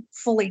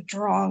fully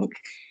drunk.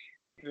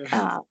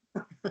 Yeah.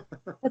 Uh,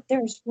 but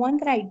there's one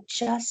that I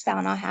just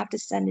found. I'll have to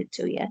send it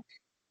to you.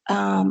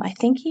 I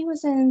think he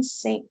was in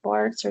St.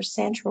 Bart's or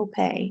Saint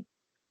Tropez,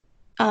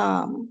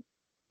 um,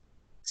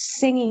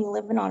 singing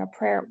 "Living on a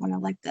Prayer" at one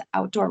of like the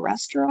outdoor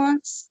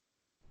restaurants.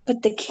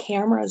 But the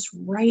camera's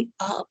right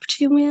up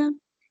to him,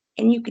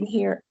 and you can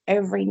hear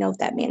every note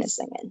that man is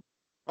singing.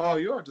 Oh,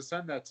 you have to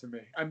send that to me.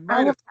 I I might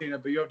will, have seen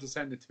it, but you have to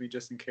send it to me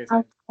just in case I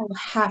I. will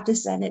have to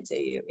send it to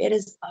you. It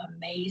is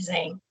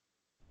amazing.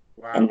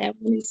 And Wow. then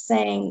when he's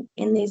saying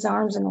 "In These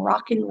Arms" and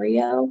 "Rock in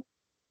Rio,"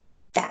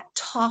 that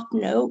top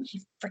note,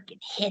 he freaking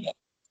hit it.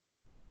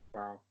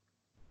 Wow.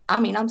 I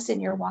mean, I'm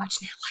sitting here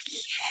watching it like,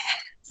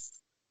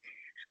 yes,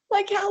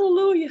 like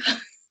hallelujah.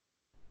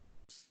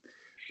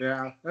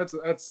 Yeah,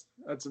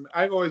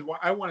 I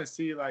want to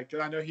see, like, 'cause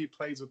I know he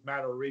plays with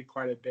Matt O'Ree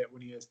quite a bit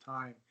when he has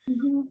time.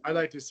 Mhm. I'd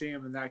like to see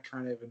him in that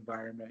kind of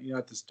environment,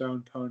 at the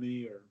Stone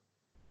Pony or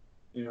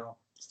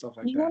stuff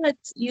like that.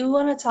 You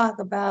want to talk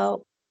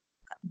about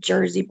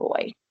Jersey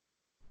Boy?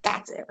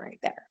 That's it right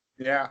there.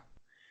 Yeah,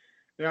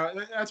 yeah,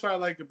 that's what I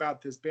like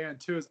about this band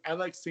too. Is I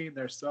like seeing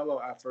their solo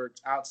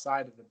efforts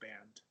outside of the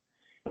band.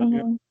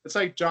 Hmm. It's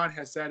like John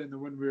has said in the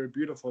 "When We Were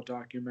Beautiful"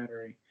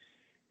 documentary.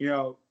 You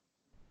know,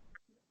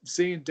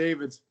 seeing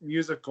David's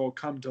musical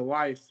come to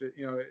life.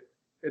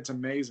 It's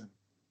amazing.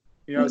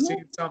 Hmm.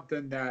 Seeing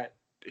something that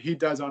he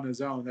does on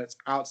his own that's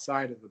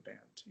outside of the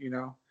band.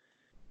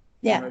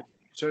 Yeah.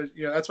 So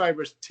that's why I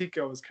wish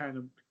Tico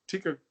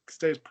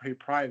stays pretty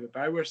private,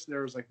 but I wish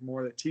there was like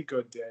more that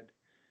Tico did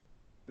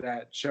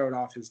that showed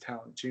off his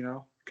talent,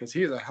 because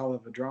he's a hell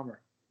of a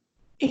drummer.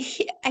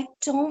 I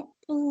don't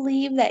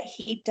believe that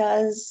he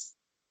does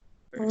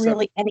Except,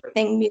 really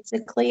anything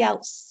musically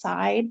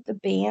outside the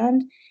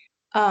band.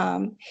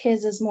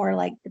 His is more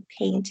like the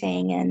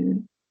painting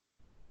and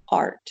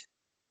art.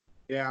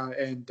 yeah,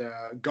 and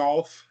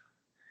golf,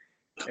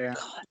 Oh and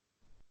God.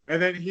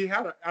 and then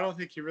I don't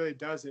think he really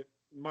does it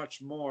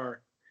much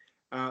more.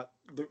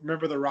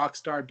 Remember the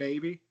Rockstar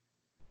Baby,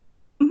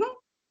 Mhm.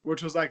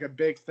 which was like a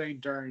big thing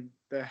during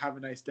the Have a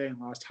Nice Day and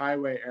Lost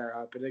Highway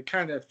era, but it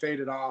kind of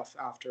faded off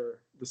after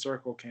The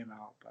Circle came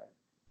out. But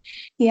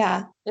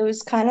Yeah, it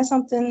was kind of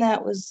something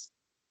that was,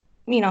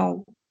 you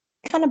know,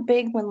 kind of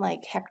big when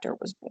like Hector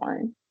was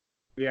born.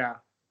 yeah,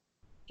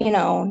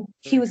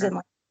 He was in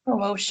like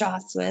promo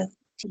shots with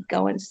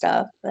Tico and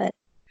stuff, but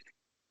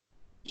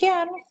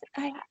yeah,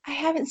 I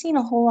haven't seen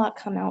a whole lot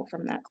come out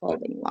from that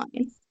clothing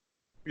line.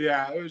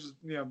 yeah, it was just,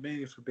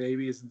 mainly for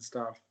babies and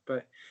stuff.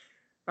 But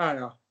I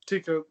don't know.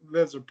 Tico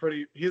lives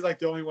he's like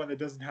the only one that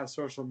doesn't have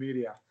social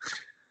media.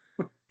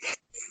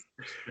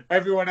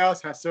 Everyone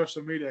else has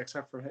social media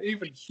except for him.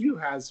 Even Hugh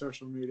has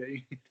social media.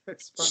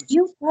 That's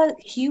funny.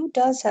 Hugh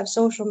does have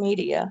social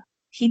media.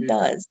 He He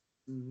does. does.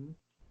 Mm-hmm.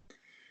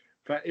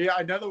 But yeah,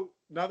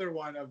 another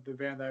one of the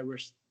band that I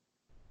wish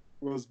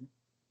was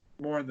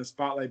more in the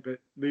spotlight, but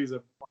leads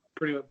a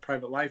pretty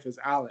private life is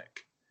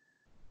Alec.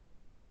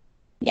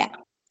 Yeah,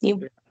 you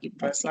Yeah. you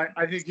But see.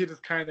 I think he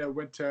just kind of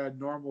went to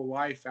normal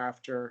life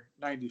after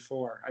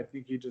 '94. I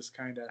think he just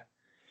kind of,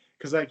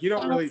 because like you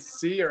don't really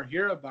see or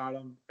hear about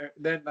him.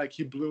 Then like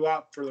he blew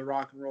up for the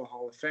Rock and Roll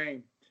Hall of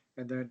Fame,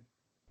 and then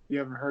you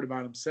haven't heard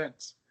about him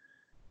since.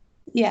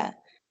 Yeah.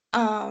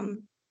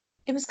 Um,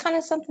 it was kind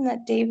of something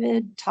that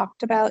David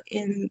talked about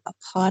in a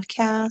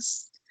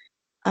podcast.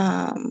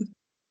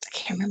 I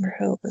can't remember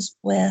who it was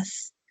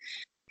with,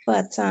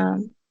 but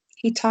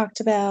he talked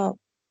about,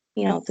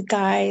 the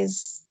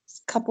guys,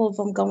 a couple of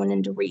them going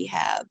into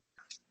rehab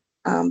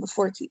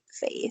before Keep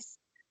the Faith.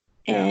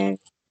 Yeah, And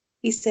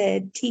he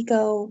said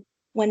Tico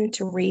went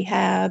into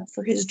rehab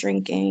for his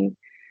drinking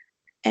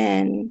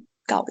and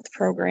got with the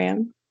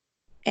program,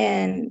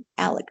 and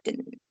Alec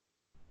didn't.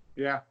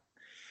 yeah,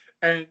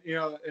 and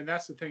and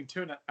that's the thing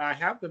too. And I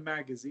have the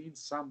magazine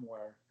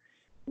somewhere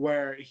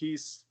where he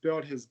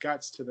spilled his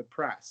guts to the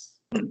press,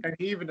 and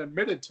he even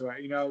admitted to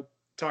it.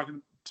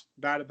 Talking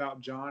bad about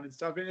John and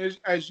stuff. And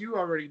as you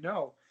already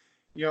know,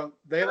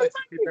 they like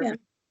to keep Yeah. everything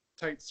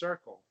tight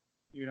circle.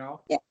 You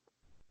know, Yeah.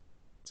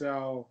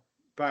 so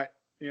but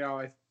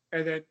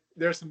and then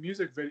there's some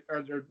music video,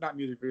 or they're not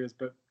music videos,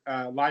 but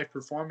live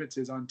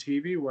performances on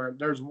TV where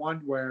there's one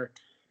where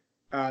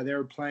they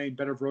were playing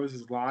Bed of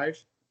Roses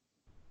live,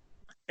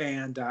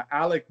 and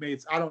Alec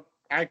made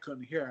I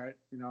couldn't hear it.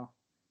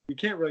 You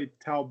can't really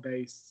tell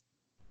bass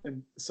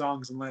in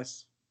songs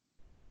unless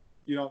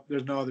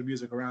there's no other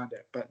music around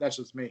it. But that's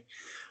just me.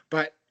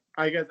 But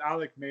I guess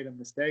Alec made a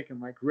mistake, and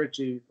like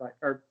Richie,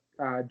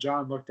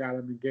 John looked at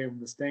him and gave him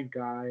the stink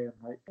eye, and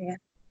like,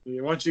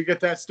 Yeah. once you get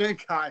that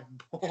stink eye,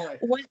 boy,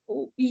 What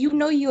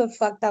you have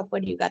fucked up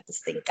when you got the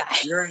stink eye.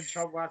 you're in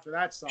trouble after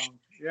that song.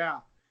 Yeah.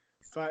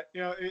 But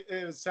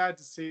it was sad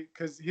to see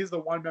because he's the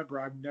one member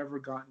I've never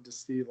gotten to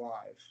see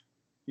live.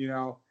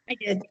 I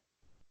did.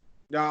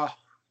 No,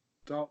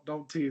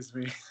 don't tease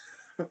me.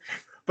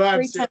 But I'm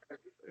Every serious.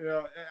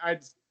 time. I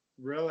just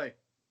really.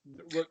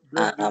 Was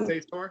These Um,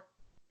 Days tour?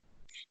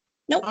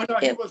 nope. Oh no,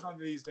 he was on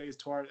the These Days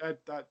tour.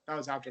 That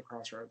was after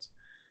Crossroads.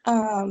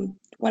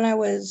 When I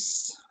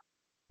was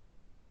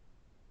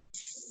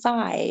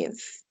 5,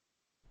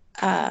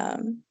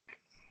 um,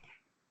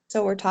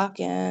 so we're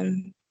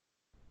talking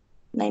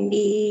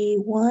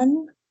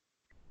 91,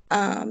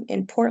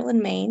 in Portland,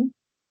 Maine.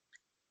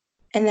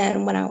 And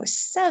then when I was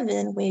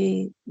 7,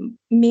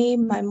 me,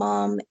 my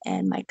mom,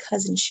 and my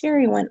cousin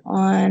Sherry went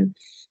on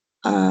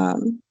a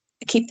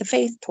Keep the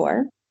Faith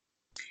tour,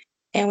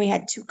 and we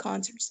had 2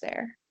 concerts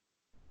there,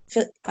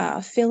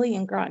 Philly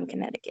and Groton,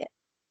 Connecticut.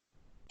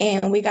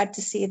 And we got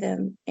to see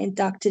them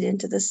inducted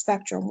into the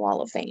Spectrum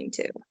Wall of Fame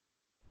too.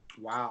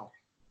 Wow.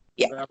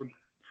 Yeah.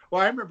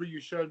 Well, I remember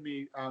you showed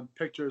me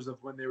pictures of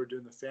when they were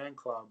doing the fan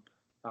club.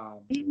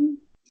 Mhm.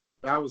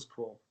 That was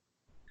cool.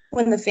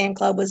 When the fan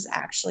club was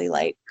actually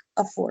like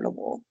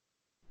affordable.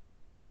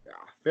 Yeah,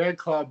 fan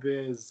club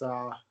is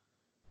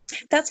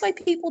That's why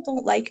people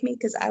don't like me,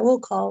 because I will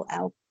call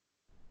out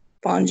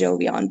Bon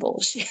Jovi on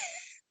bullshit.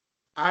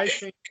 I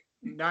think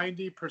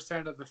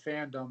 90% of the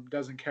fandom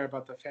doesn't care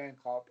about the fan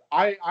club.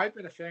 I've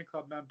been a fan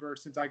club member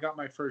since I got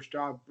my first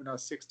job when I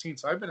was 16.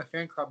 So I've been a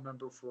fan club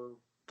member for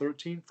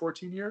 13,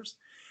 14 years.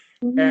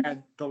 Mhm.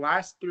 And the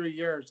last 3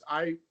 years,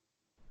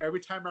 every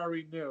time I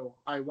renew,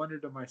 I wonder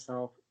to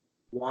myself,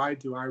 why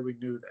do I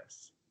renew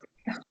this?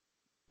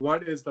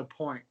 What is the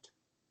point?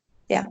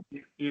 Yeah.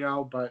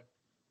 But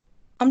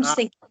I'm just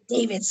thinking,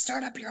 David,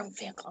 start up your own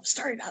fan club.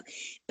 Start it up.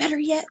 Better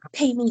yet,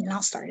 pay me and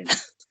I'll start it up.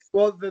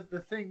 well,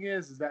 the thing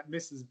is that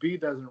Mrs. B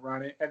doesn't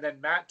run it, and then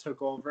Matt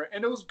took over,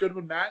 and it was good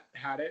when Matt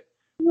had it.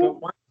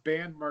 But once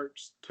band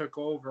merch took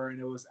over and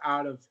it was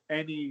out of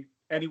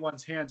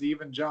anyone's hands,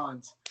 even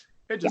John's,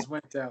 it just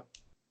went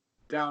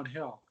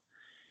downhill.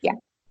 Yeah.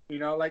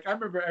 Like I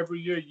remember every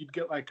year you'd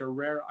get like a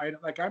rare item.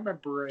 Like I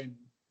remember in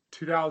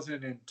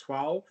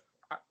 2012,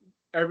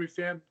 every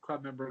fan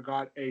club member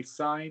got a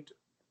signed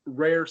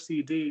rare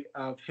CD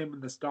of him in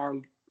the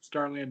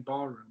Starland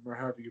Ballroom, or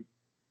however you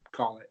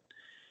call it.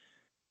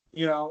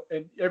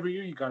 And every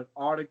year you got an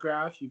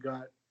autograph, you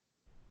got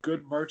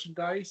good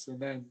merchandise, and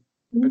then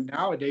but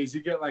nowadays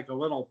you get like a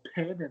little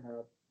pin and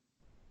a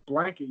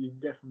blanket you can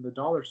get from the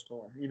dollar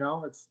store.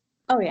 It's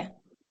Oh yeah.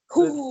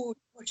 Ooh,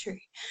 Dollar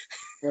Tree.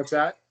 what's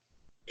that?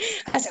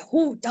 I said,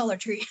 ooh, Dollar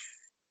Tree.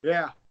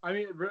 Yeah, I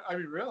mean,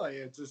 really,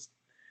 it's just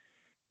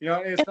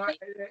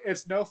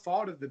it's no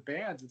fault of the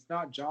bands. It's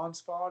not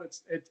John's fault.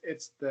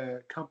 It's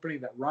the company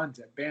that runs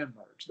it, Band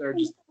Merch. They're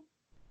just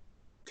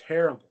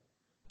terrible.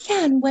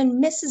 Yeah, and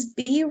when Mrs.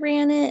 B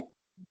ran it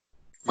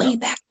way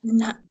back in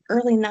the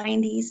early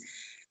 90s,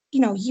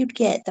 you'd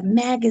get the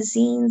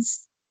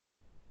magazines,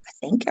 I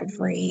think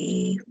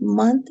every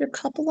month or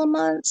couple of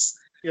months.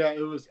 Yeah,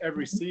 it was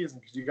every season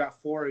because you got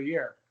 4 a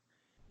year.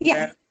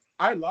 Yeah. And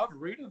I love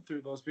reading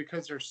through those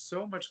because there's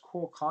so much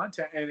cool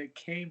content, and it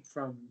came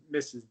from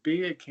Mrs.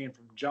 B, it came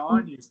from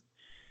John.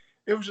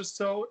 It was just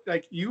so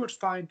like you would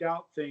find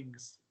out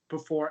things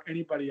before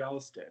anybody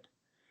else did.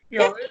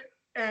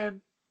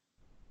 And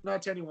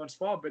not to anyone's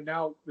fault, but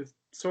now with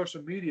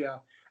social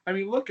media, I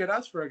mean, look at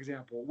us, for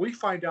example. We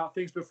find out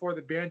things before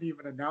the band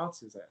even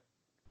announces it.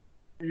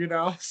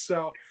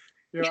 So,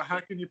 how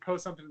can you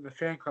post something in the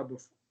fan club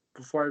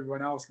before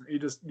everyone else?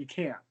 You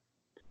can't.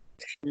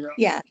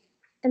 Yeah.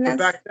 And But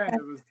that's back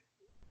then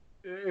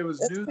it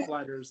was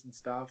newsletters and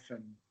stuff,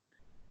 and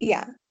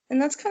yeah.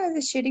 And that's kind of the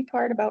shitty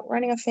part about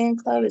running a fan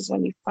club, is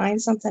when you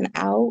find something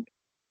out,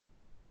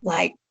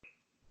 like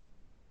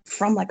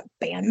from like a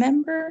band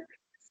member,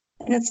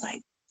 and it's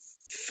like,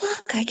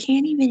 fuck, I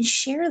can't even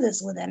share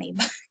this with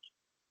anybody.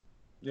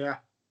 yeah,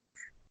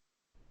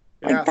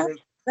 Like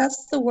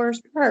that's the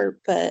worst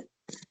part. But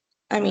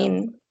I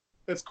mean,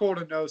 it's cool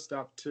to know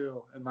stuff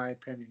too, in my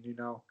opinion.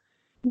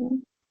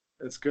 mhm.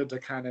 It's good to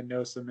kind of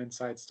know some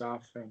inside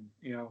stuff, and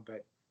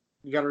but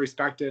you got to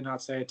respect it and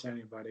not say it to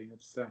anybody.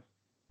 It's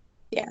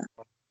Yeah.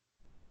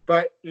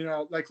 But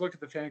like look at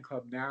the fan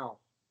club now.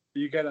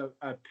 You get a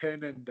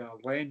pin and a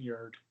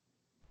lanyard,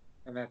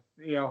 and that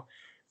For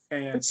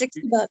and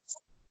 $60.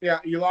 yeah,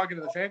 you log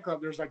into the fan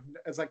club.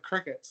 It's like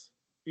crickets.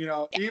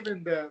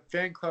 Even the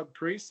fan club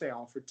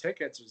pre-sale for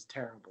tickets is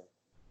terrible.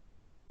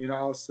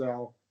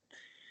 So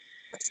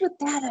What's with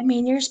that? I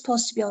mean, you're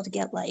supposed to be able to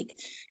get like,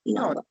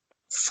 no,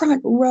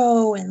 front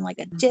row and like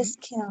a mm-hmm.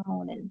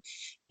 discount and,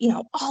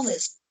 all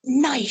this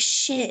nice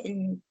shit,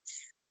 and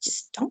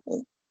just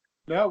don't.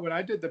 No, when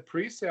I did the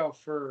pre-sale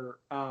for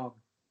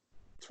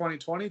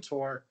 2020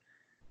 tour,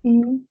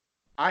 Mm-hmm.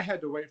 I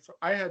had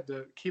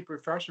to keep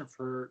refreshing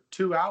for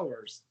 2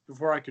 hours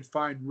before I could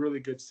find really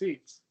good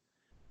seats.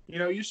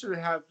 You should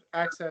have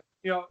access.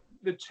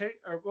 The Chase,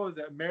 or what was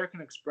it,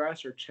 American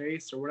Express or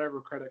Chase or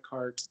whatever credit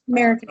card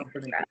American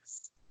company.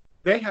 Express.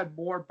 They had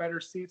more better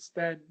seats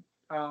than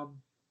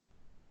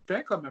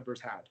fan club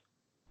members had,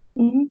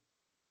 Mm-hmm.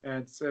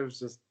 and so it was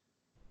just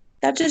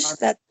That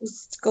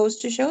just goes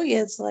to show you,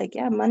 it's like,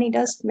 yeah, money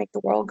does make the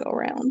world go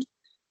round.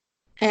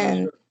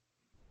 And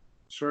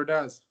sure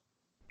does.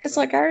 it's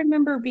like, I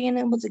remember being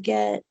able to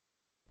get,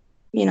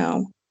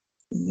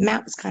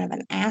 Matt was kind of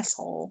an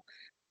asshole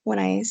when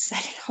I said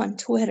it on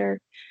Twitter,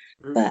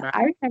 but Matt?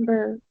 I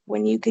remember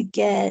when you could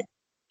get,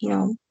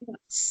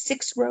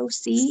 6-row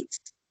seats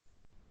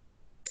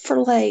for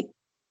like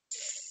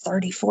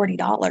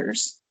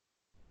 $30-$40.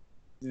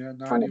 Yeah,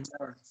 not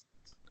anymore.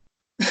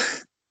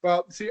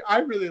 Well, see, I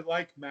really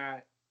like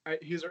Matt.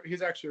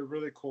 He's actually a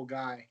really cool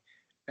guy,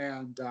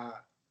 and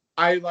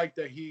I like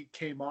that he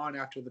came on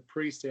after the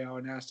pre-sale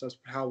and asked us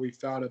how we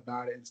felt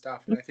about it and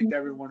stuff. And I think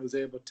everyone was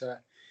able to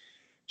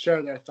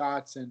share their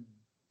thoughts and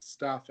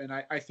stuff. And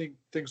I think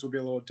things will be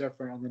a little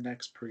different on the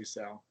next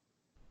pre-sale.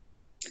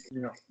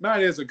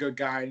 Matt is a good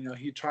guy.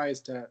 He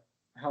tries to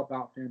help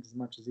out fans as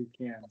much as he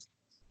can.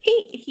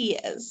 He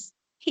is.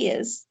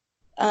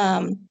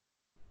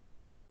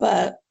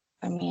 But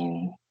I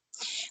mean,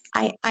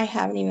 I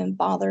haven't even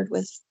bothered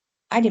with.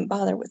 I didn't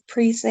bother with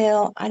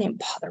pre-sale. I didn't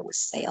bother with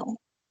sale.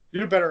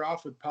 You're better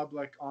off with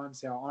public on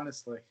sale,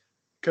 honestly.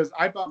 because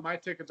I bought my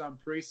tickets on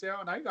pre-sale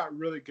and I got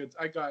really good.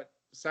 I got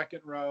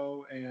second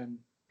row and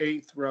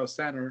eighth row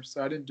center,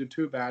 so I didn't do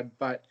too bad.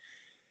 But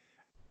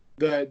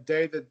the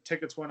day the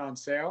tickets went on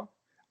sale,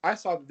 I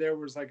saw that there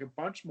was like a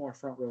bunch more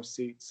front row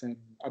seats and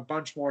a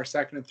bunch more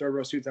second and third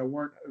row seats that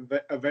weren't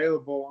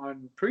available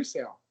on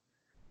pre-sale.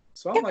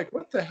 So I'm like,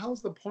 what the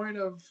hell's the point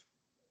of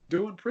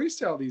doing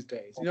pre-sale these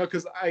days? You know,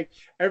 because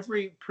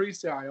every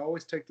pre-sale I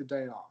always take the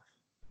day off.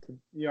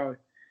 You know,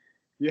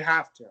 you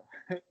have to.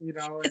 You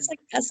know, It's and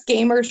like us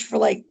gamers for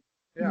like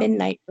yeah,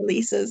 midnight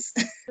releases.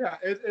 yeah.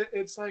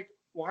 It's like,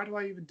 why do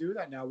I even do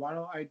that now? Why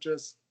don't I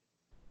just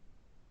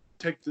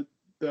take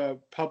the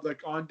public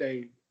on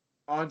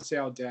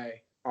sale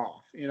day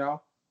off? You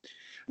know,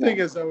 thing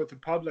Yeah. is though with the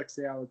public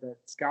sale that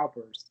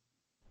scalpers,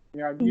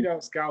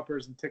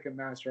 scalpers and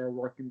Ticketmaster are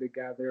working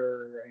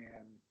together,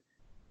 and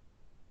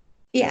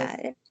you know,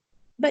 Yeah.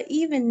 But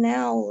even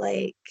now,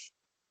 like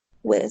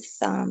with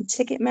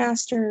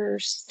Ticketmaster,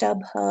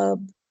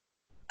 StubHub,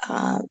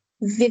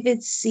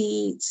 Vivid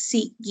Seat,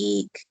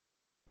 SeatGeek,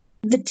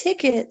 the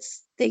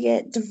tickets they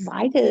get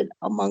divided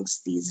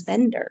amongst these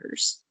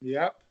vendors.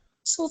 yep.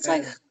 So it's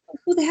like, And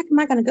who the heck am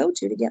I going to go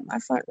to get my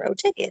front row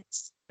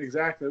tickets?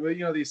 exactly.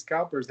 Well, these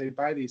scalpers, they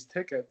buy these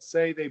tickets.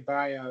 Say they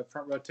buy a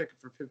front row ticket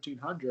for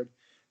 1,500.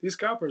 These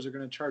scalpers are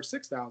going to charge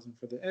 6,000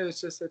 for the. And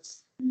it's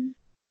and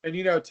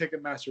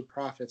Ticketmaster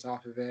profits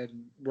off of it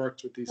and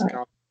works with these Right.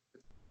 scalpers.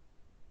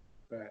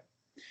 But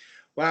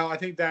wow, I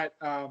think that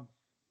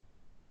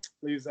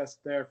leaves us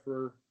there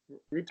for.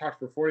 We talked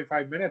for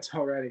 45 minutes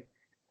already.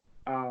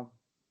 Um,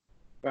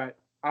 but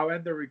I'll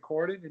end the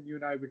recording, and you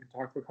and we can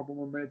talk for a couple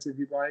more minutes if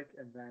you'd like,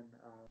 and then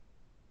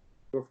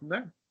go from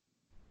there.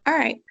 All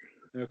right.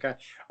 Okay.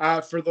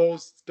 For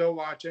those still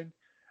watching,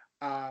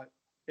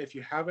 if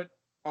you haven't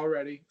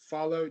already,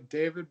 follow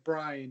David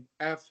Bryan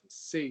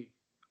FC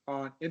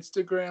on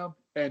Instagram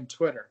and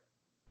Twitter.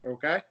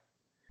 Okay?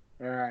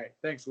 All right.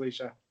 Thanks,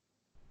 Leesha.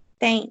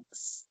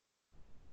 Thanks.